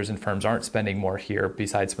advisors and firms aren't spending more here,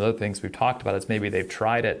 besides some other things we've talked about, is maybe they've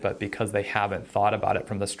tried it, but because they haven't thought about it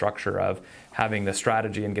from the structure of having the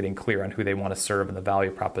strategy and getting clear on who they want to serve and the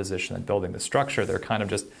value proposition and building the structure, they're kind of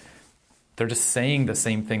just saying the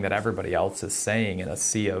same thing that everybody else is saying in a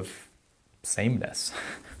sea of sameness,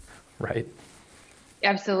 right?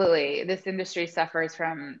 Absolutely. This industry suffers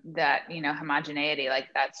from that, homogeneity. Like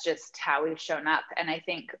that's just how we've shown up. And I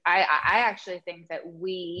think, I actually think that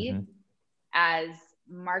we as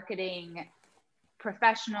marketing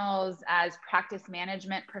professionals, as practice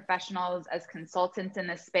management professionals, as consultants in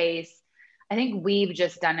this space, I think we've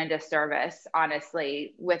just done a disservice,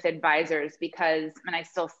 honestly, with advisors because, and I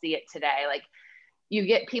still see it today, like you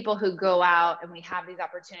get people who go out and we have these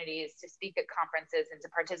opportunities to speak at conferences and to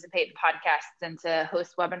participate in podcasts and to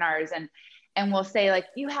host webinars. And we'll say like,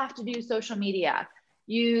 you have to do social media.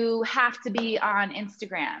 You have to be on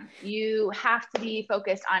Instagram. You have to be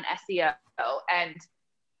focused on SEO. And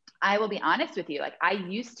I will be honest with you, like I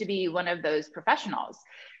used to be one of those professionals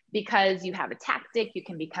because you have a tactic, you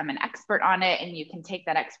can become an expert on it, and you can take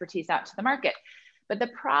that expertise out to the market. But the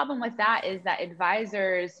problem with that is that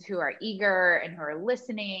advisors who are eager and who are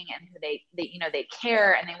listening and who they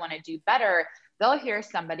care and they want to do better, they'll hear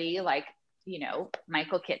somebody like,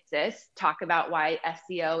 Michael Kitces talk about why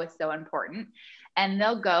SEO is so important, and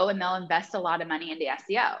they'll go and they'll invest a lot of money into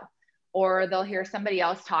SEO. Or they'll hear somebody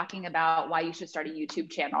else talking about why you should start a YouTube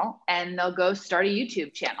channel, and they'll go start a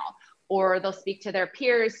YouTube channel. Or they'll speak to their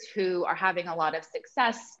peers who are having a lot of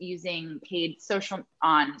success using paid social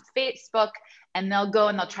on Facebook, and they'll go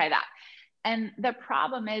and they'll try that. And the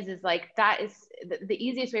problem is like, that is the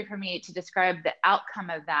easiest way for me to describe the outcome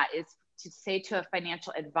of that is to say to a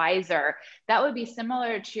financial advisor, that would be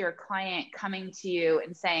similar to your client coming to you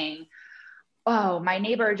and saying, oh, my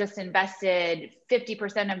neighbor just invested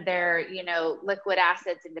 50% of their, liquid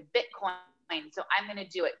assets into Bitcoin, so I'm going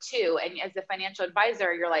to do it too. And as a financial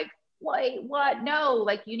advisor, you're like, wait, what? No,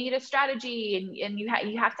 like you need a strategy, and you have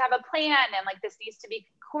to have a plan, and like this needs to be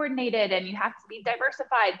coordinated, and you have to be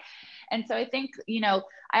diversified. And so I think,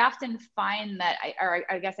 I often find that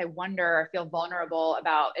I guess I wonder or feel vulnerable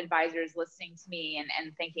about advisors listening to me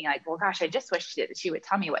and thinking like, well, gosh, I just wish she would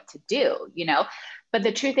tell me what to do, But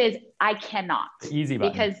the truth is I cannot. The easy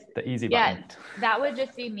button. Because the easy button. Yeah, that would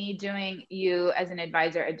just be me doing you as an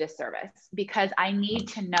advisor a disservice, because I need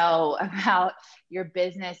to know about your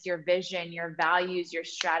business, your vision, your values, your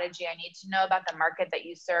strategy. I need to know about the market that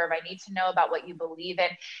you serve. I need to know about what you believe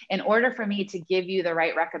in order for me to give you the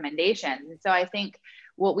right recommendations. And so I think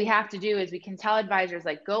what we have to do is we can tell advisors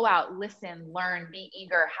like, go out, listen, learn, be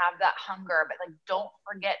eager, have that hunger, but like, don't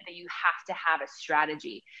forget that you have to have a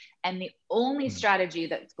strategy. And the only strategy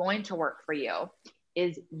that's going to work for you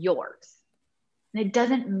is yours. And it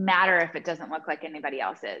doesn't matter if it doesn't look like anybody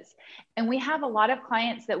else's. And we have a lot of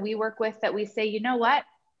clients that we work with that we say, you know what?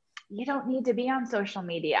 You don't need to be on social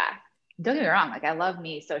media. Don't get me wrong. Like, I love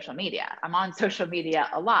me social media. I'm on social media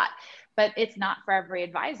a lot, but it's not for every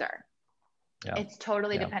advisor. Yeah. It's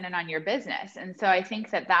totally dependent on your business. And so I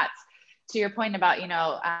think that that's, to your point about,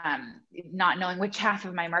 not knowing which half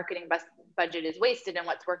of my marketing budget is wasted and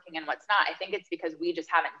what's working and what's not. I think it's because we just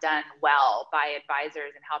haven't done well by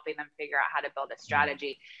advisors and helping them figure out how to build a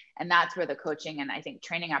strategy. And that's where the coaching and I think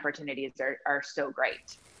training opportunities are so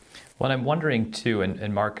great. Well, I'm wondering too,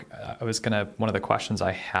 and Mark, one of the questions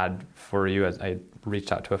I had for you, as I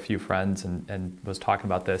reached out to a few friends and was talking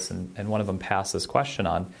about this, and one of them passed this question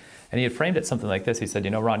on. And he had framed it something like this. He said,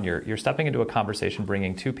 Ron, you're stepping into a conversation,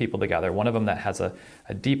 bringing two people together. One of them that has a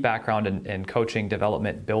deep background in coaching,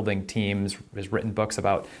 development, building teams, has written books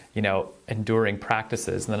about, enduring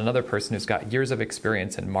practices. And then another person who's got years of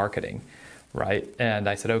experience in marketing, right? And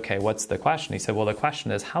I said, okay, what's the question? He said, well, the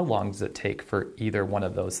question is, how long does it take for either one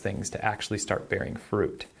of those things to actually start bearing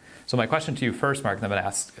fruit? So my question to you first, Mark, and I'm going to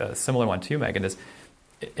ask a similar one to you, Megan, is,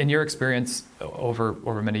 in your experience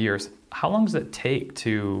over many years, how long does it take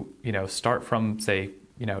to, start from, say,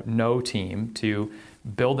 no team to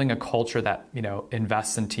building a culture that,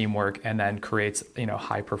 invests in teamwork and then creates,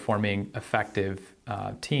 high performing, effective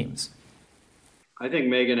teams? I think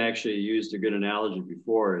Megan actually used a good analogy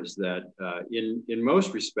before, is that in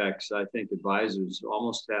most respects, I think advisors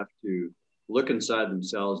almost have to look inside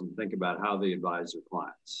themselves and think about how they advise their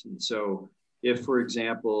clients. And so if, for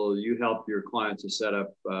example, you help your clients to set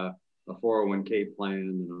up a 401k plan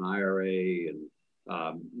and an IRA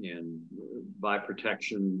and buy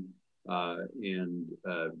protection and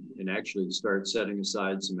actually start setting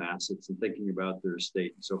aside some assets and thinking about their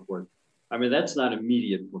estate and so forth. I mean, that's not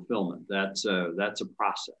immediate fulfillment. That's a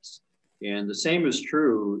process. And the same is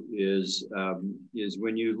true is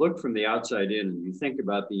when you look from the outside in and you think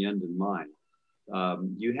about the end in mind.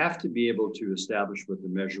 You have to be able to establish what the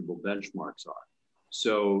measurable benchmarks are.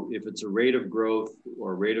 So if it's a rate of growth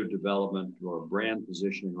or rate of development or brand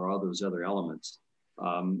positioning or all those other elements,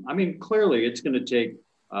 clearly it's going to take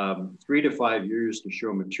 3 to 5 years to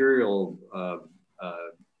show material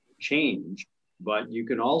change, but you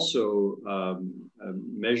can also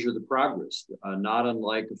measure the progress, not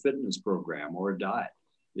unlike a fitness program or a diet,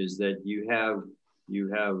 is that you have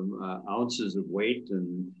ounces of weight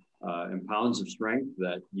and pounds of strength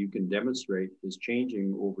that you can demonstrate is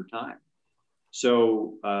changing over time.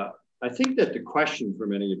 So I think that the question for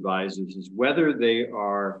many advisors is whether they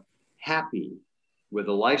are happy with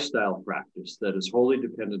a lifestyle practice that is wholly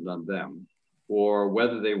dependent on them, or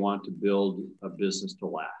whether they want to build a business to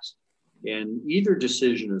last. And either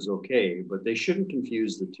decision is okay, but they shouldn't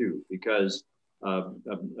confuse the two, because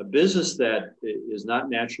a business that is not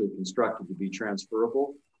naturally constructed to be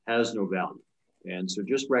transferable has no value. And so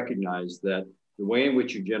just recognize that the way in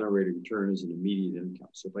which you generate a return is an immediate income.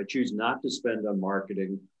 So if I choose not to spend on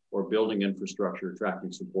marketing or building infrastructure,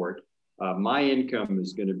 attracting support. My income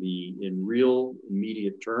is going to be in real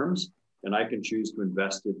immediate terms, and I can choose to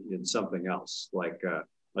invest it in something else, like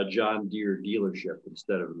a John Deere dealership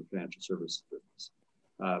instead of the financial services business.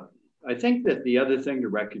 I think that the other thing to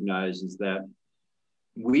recognize is that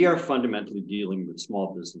we are fundamentally dealing with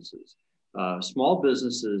small businesses. Small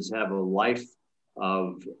businesses have a life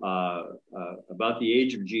of about the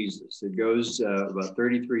age of Jesus. It goes about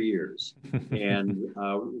 33 years. And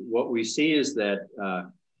what we see is that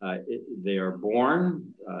they are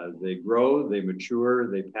born, they grow, they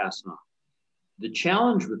mature, they pass on. The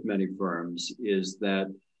challenge with many firms is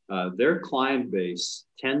that their client base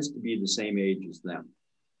tends to be the same age as them.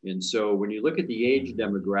 And so when you look at the age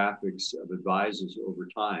demographics of advisors over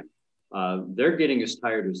time, they're getting as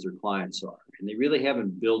tired as their clients are. And they really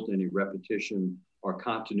haven't built any repetition or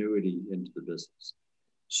continuity into the business.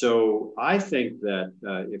 So I think that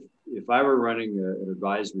if I were running an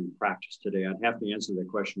advisory practice today, I'd have to answer that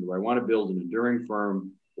question. Do I want to build an enduring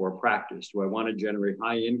firm or practice? Do I want to generate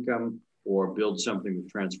high income or build something with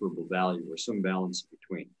transferable value or some balance in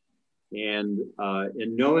between? And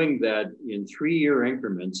knowing that in 3-year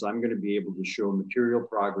increments, I'm going to be able to show material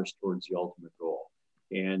progress towards the ultimate goal.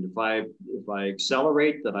 And if I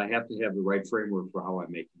accelerate, that I have to have the right framework for how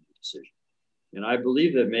I'm making the decision. And I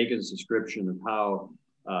believe that Megan's description of how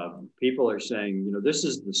people are saying, you know, this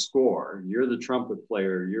is the score. You're the trumpet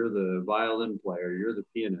player, you're the violin player, you're the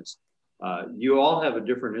pianist. You all have a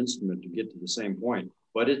different instrument to get to the same point,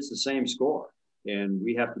 but it's the same score. And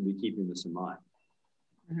we have to be keeping this in mind.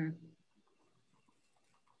 Mm-hmm.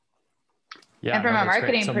 Yeah, and from a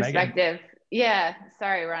marketing so perspective, Megan,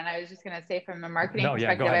 sorry, Ron, I was just going to say from a marketing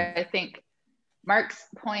perspective, I think Mark's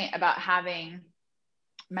point about having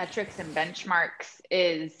metrics and benchmarks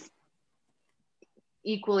is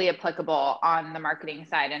equally applicable on the marketing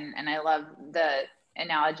side. And I love the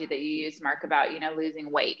analogy that you used, Mark, about, you know,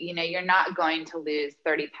 losing weight. You know, you're not going to lose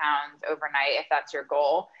 30 pounds overnight if that's your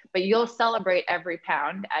goal, but you'll celebrate every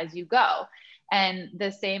pound as you go. And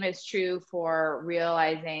the same is true for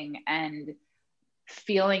realizing and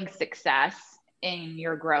feeling success in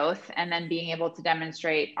your growth, and then being able to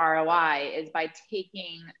demonstrate ROI is by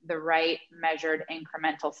taking the right measured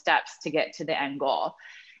incremental steps to get to the end goal.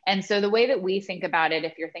 And so the way that we think about it,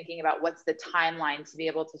 if you're thinking about what's the timeline to be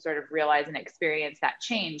able to sort of realize and experience that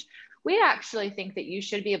change, we actually think that you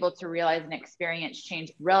should be able to realize and experience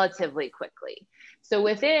change relatively quickly. So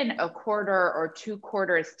within a quarter or 2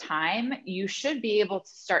 quarters time, you should be able to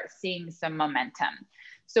start seeing some momentum.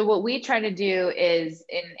 So what we try to do is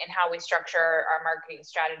in how we structure our marketing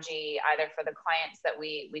strategy, either for the clients that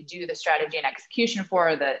we do the strategy and execution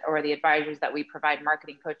for, or the advisors that we provide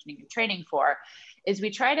marketing coaching and training for, is we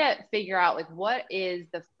try to figure out like what is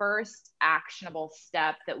the first actionable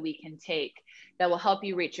step that we can take that will help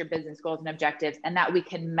you reach your business goals and objectives, and that we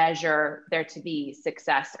can measure there to be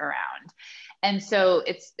success around. And so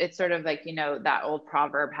it's sort of like, you know, that old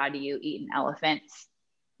proverb, how do you eat an elephant?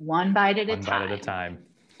 One bite at a time. One bite at a time.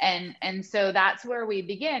 And so that's where we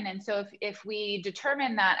begin. And so if we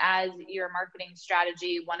determine that as your marketing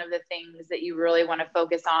strategy, one of the things that you really want to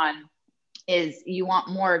focus on is you want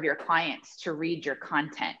more of your clients to read your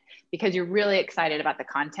content, because you're really excited about the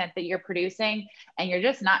content that you're producing and you're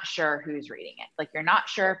just not sure who's reading it. Like, you're not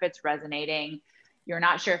sure if it's resonating. You're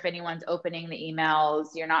not sure if anyone's opening the emails.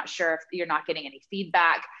 You're not sure if you're not getting any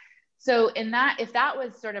feedback. So if that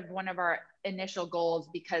was sort of one of our initial goals,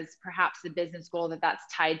 because perhaps the business goal that's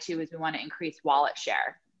tied to is we want to increase wallet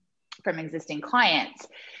share from existing clients,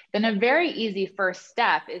 then a very easy first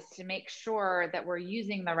step is to make sure that we're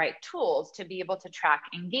using the right tools to be able to track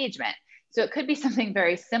engagement. So it could be something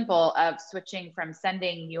very simple of switching from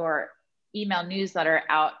sending your email newsletter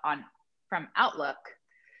out from Outlook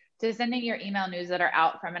to sending your email newsletter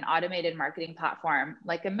out from an automated marketing platform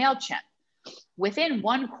like a MailChimp. Within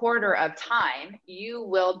 1 quarter of time, you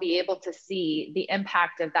will be able to see the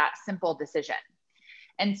impact of that simple decision.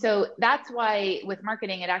 And so that's why with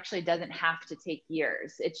marketing, it actually doesn't have to take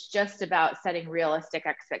years. It's just about setting realistic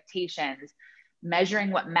expectations, measuring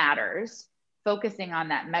what matters, focusing on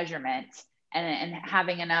that measurement, and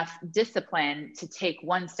having enough discipline to take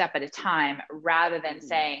 1 step at a time, rather than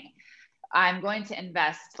saying, I'm going to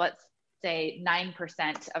invest, let's say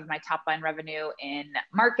 9% of my top line revenue in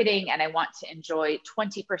marketing, and I want to enjoy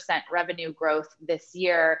 20% revenue growth this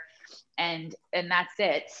year. And that's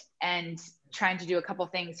it. And trying to do a couple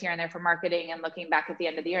things here and there for marketing, and looking back at the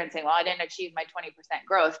end of the year and saying, well, I didn't achieve my 20%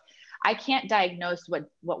 growth. I can't diagnose what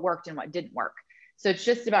worked and what didn't work. So it's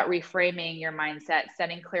just about reframing your mindset,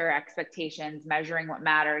 setting clear expectations, measuring what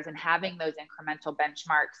matters, and having those incremental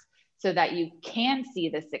benchmarks so that you can see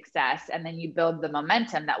the success and then you build the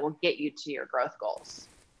momentum that will get you to your growth goals.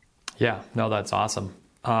 Yeah, no, that's awesome.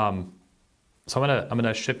 So I'm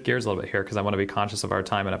gonna shift gears a little bit here because I want to be conscious of our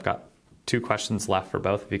time, and I've got 2 questions left for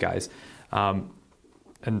both of you guys. And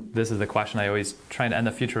this is the question I always try to end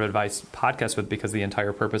the Future of Advice podcast with, because the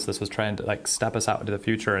entire purpose of this was trying to like step us out into the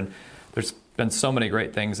future. And there's been so many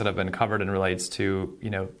great things that have been covered and relates to,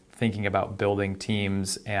 thinking about building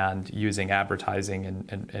teams and using advertising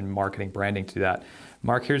and marketing branding to do that.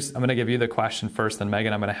 Mark, I'm going to give you the question first, then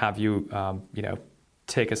Megan, I'm going to have you,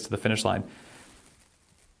 take us to the finish line.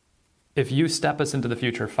 If you step us into the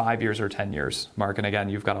future 5 years or 10 years, Mark, and again,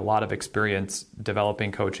 you've got a lot of experience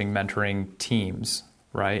developing, coaching, mentoring teams,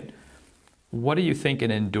 right? What do you think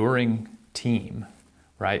an enduring team,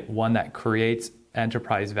 right, one that creates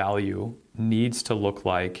enterprise value, needs to look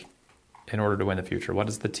like in order to win the future? What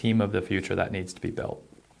is the team of the future that needs to be built?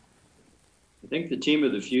 I think the team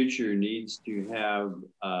of the future needs to have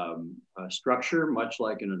a structure, much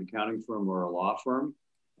like in an accounting firm or a law firm,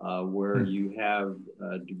 where you have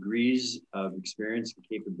degrees of experience and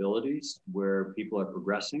capabilities, where people are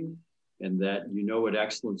progressing, and that you know what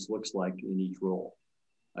excellence looks like in each role.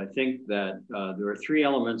 I think that there are 3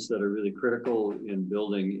 elements that are really critical in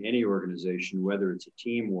building any organization, whether it's a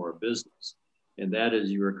team or a business. And that is,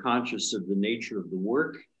 you are conscious of the nature of the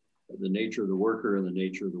work, the nature of the worker, and the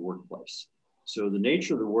nature of the workplace. So the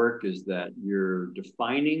nature of the work is that you're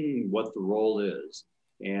defining what the role is.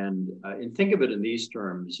 And think of it in these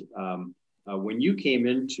terms. When you came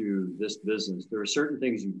into this business, there are certain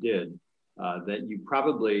things you did that you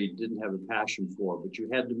probably didn't have a passion for, but you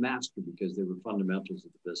had to master because they were fundamentals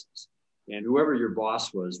of the business. And whoever your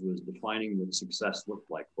boss was defining what success looked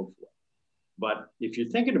like, hopefully. But if you're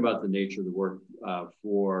thinking about the nature of the work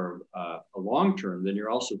for a long term, then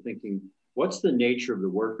you're also thinking, what's the nature of the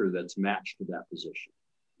worker that's matched to that position?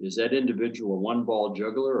 Is that individual a one-ball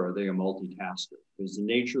juggler, or are they a multitasker? Because the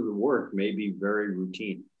nature of the work may be very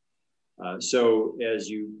routine. So as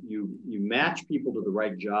you match people to the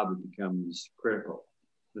right job, it becomes critical.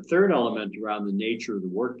 The third element around the nature of the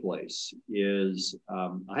workplace is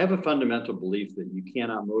I have a fundamental belief that you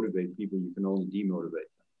cannot motivate people, you can only demotivate them.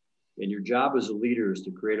 And your job as a leader is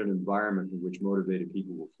to create an environment in which motivated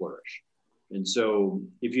people will flourish. And so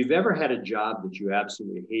if you've ever had a job that you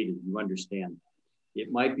absolutely hated, you understand that.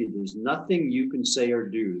 It might be there's nothing you can say or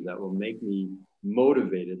do that will make me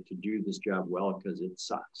motivated to do this job well, because it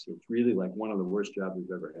sucks. It's really like one of the worst jobs we've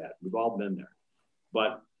ever had. We've all been there.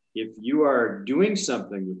 But if you are doing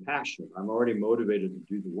something with passion, I'm already motivated to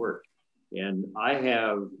do the work. And I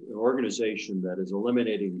have an organization that is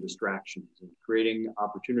eliminating distractions and creating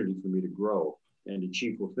opportunity for me to grow and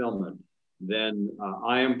achieve fulfillment, then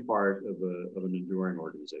I am part of an enduring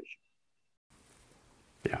organization.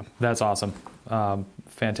 Yeah, that's awesome.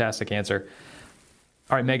 Fantastic answer.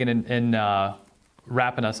 All right, Megan, in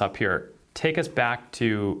wrapping us up here, take us back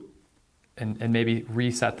to, and maybe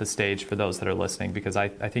reset the stage for those that are listening, because I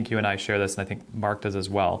think you and I share this, and I think Mark does as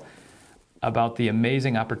well, about the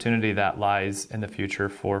amazing opportunity that lies in the future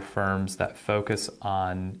for firms that focus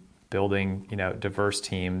on building, diverse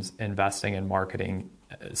teams, investing in marketing,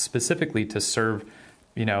 specifically to serve,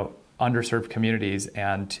 underserved communities,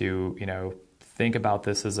 and to, think about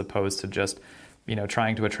this as opposed to just,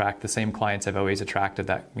 trying to attract the same clients I've always attracted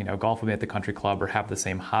that, golf with me at the country club or have the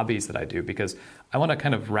same hobbies that I do. Because I want to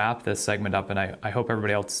kind of wrap this segment up, and I hope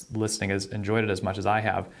everybody else listening has enjoyed it as much as I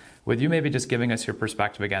have, with you maybe just giving us your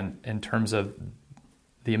perspective again in terms of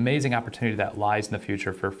the amazing opportunity that lies in the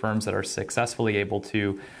future for firms that are successfully able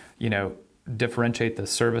to, differentiate the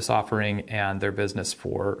service offering and their business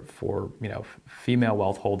for female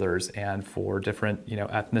wealth holders and for different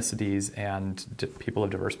ethnicities and people of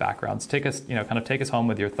diverse backgrounds. Take us take us home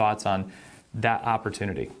with your thoughts on that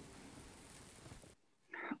opportunity.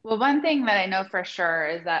 Well, one thing that I know for sure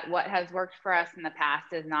is that what has worked for us in the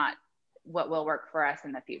past is not what will work for us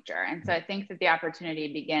in the future. And so I think that the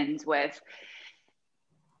opportunity begins with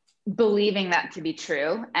believing that to be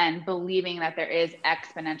true and believing that there is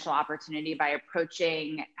exponential opportunity by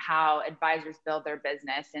approaching how advisors build their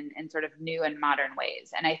business in sort of new and modern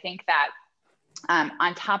ways. And I think that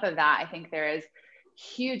on top of that, I think there is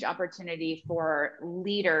huge opportunity for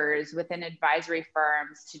leaders within advisory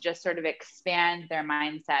firms to just sort of expand their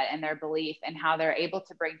mindset and their belief in how they're able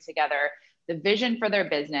to bring together the vision for their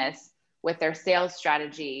business with their sales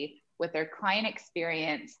strategy, with their client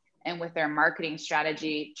experience, and with their marketing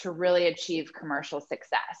strategy to really achieve commercial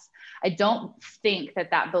success. I don't think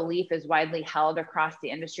that belief is widely held across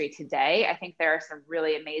the industry today. I think there are some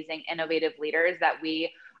really amazing, innovative leaders that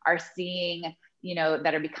we are seeing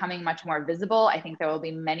that are becoming much more visible. I think there will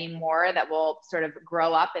be many more that will sort of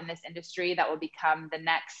grow up in this industry that will become the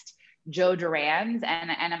next Joe Durans.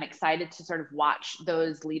 And I'm excited to sort of watch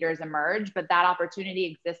those leaders emerge, but that opportunity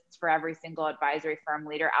exists for every single advisory firm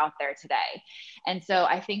leader out there today. And so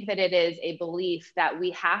I think that it is a belief that we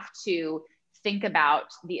have to think about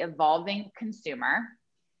the evolving consumer,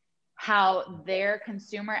 how their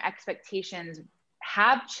consumer expectations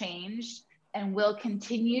have changed and will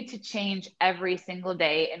continue to change every single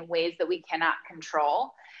day in ways that we cannot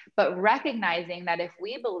control. But recognizing that if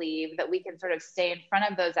we believe that we can sort of stay in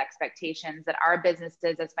front of those expectations, that our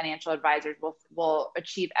businesses as financial advisors will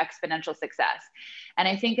achieve exponential success. And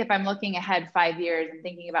I think if I'm looking ahead 5 years and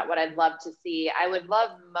thinking about what I'd love to see, I would love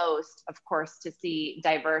most, of course, to see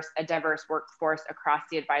a diverse workforce across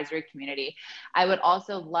the advisory community. I would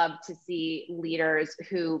also love to see leaders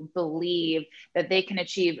who believe that they can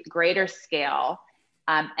achieve greater scale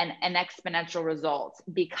and exponential results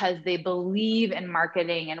because they believe in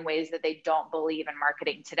marketing in ways that they don't believe in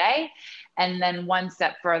marketing today. And then one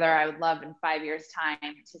step further, I would love in 5 years'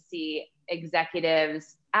 time to see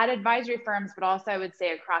executives at advisory firms, but also I would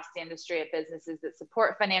say across the industry at businesses that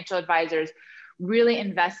support financial advisors, really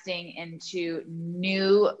investing into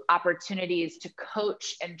new opportunities to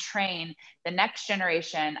coach and train the next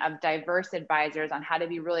generation of diverse advisors on how to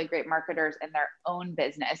be really great marketers in their own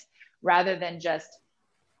business, rather than just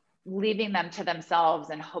leaving them to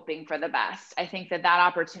themselves and hoping for the best. I think that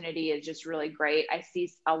opportunity is just really great. I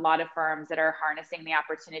see a lot of firms that are harnessing the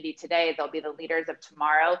opportunity today. They'll be the leaders of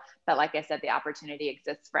tomorrow. But like I said, the opportunity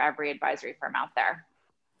exists for every advisory firm out there.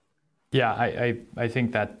 Yeah, I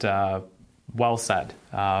think that well said.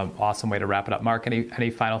 Awesome way to wrap it up. Mark,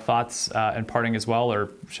 any final thoughts in parting as well,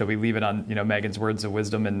 or should we leave it on Megan's words of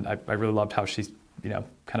wisdom? And I really loved how she's kind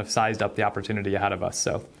of sized up the opportunity ahead of us.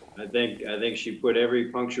 So. I think she put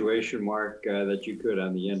every punctuation mark that you could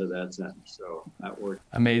on the end of that sentence. So that worked.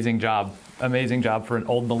 Amazing job for an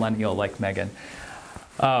old millennial like Megan.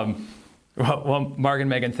 Well, Mark and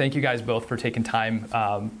Megan, thank you guys both for taking time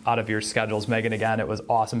out of your schedules. Megan, again, it was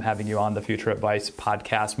awesome having you on the Future Advice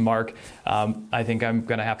podcast. Mark, I think I'm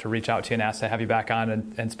going to have to reach out to you and ask to have you back on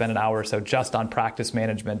and spend an hour or so just on practice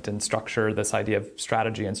management and structure, this idea of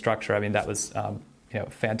strategy and structure. I mean, that was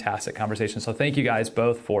fantastic conversation. So thank you guys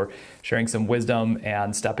both for sharing some wisdom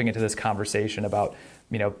and stepping into this conversation about,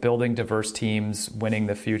 building diverse teams, winning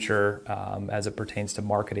the future as it pertains to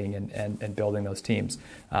marketing and building those teams.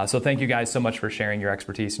 So thank you guys so much for sharing your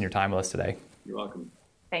expertise and your time with us today. You're welcome.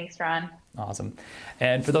 Thanks, Ron. Awesome.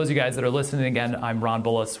 And for those of you guys that are listening again, I'm Ron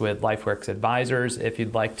Bullis with Lifeworks Advisors. If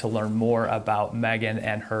you'd like to learn more about Megan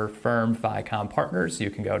and her firm, FiComm Partners, you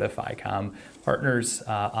can go to FiComm Partners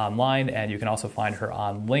online, and you can also find her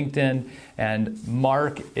on LinkedIn. And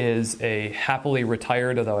Mark is a happily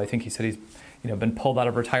retired, although I think he said he's been pulled out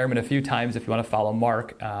of retirement a few times. If you want to follow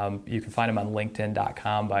Mark, you can find him on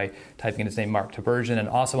LinkedIn.com by typing in his name, Mark Tibergien, and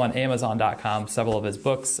also on Amazon.com. Several of his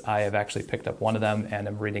books. I have actually picked up one of them and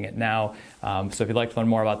I'm reading it now. So if you'd like to learn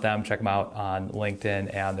more about them, check them out on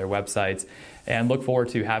LinkedIn and their websites. And look forward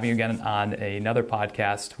to having you again on another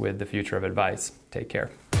podcast with the Future of Advice. Take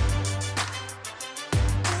care.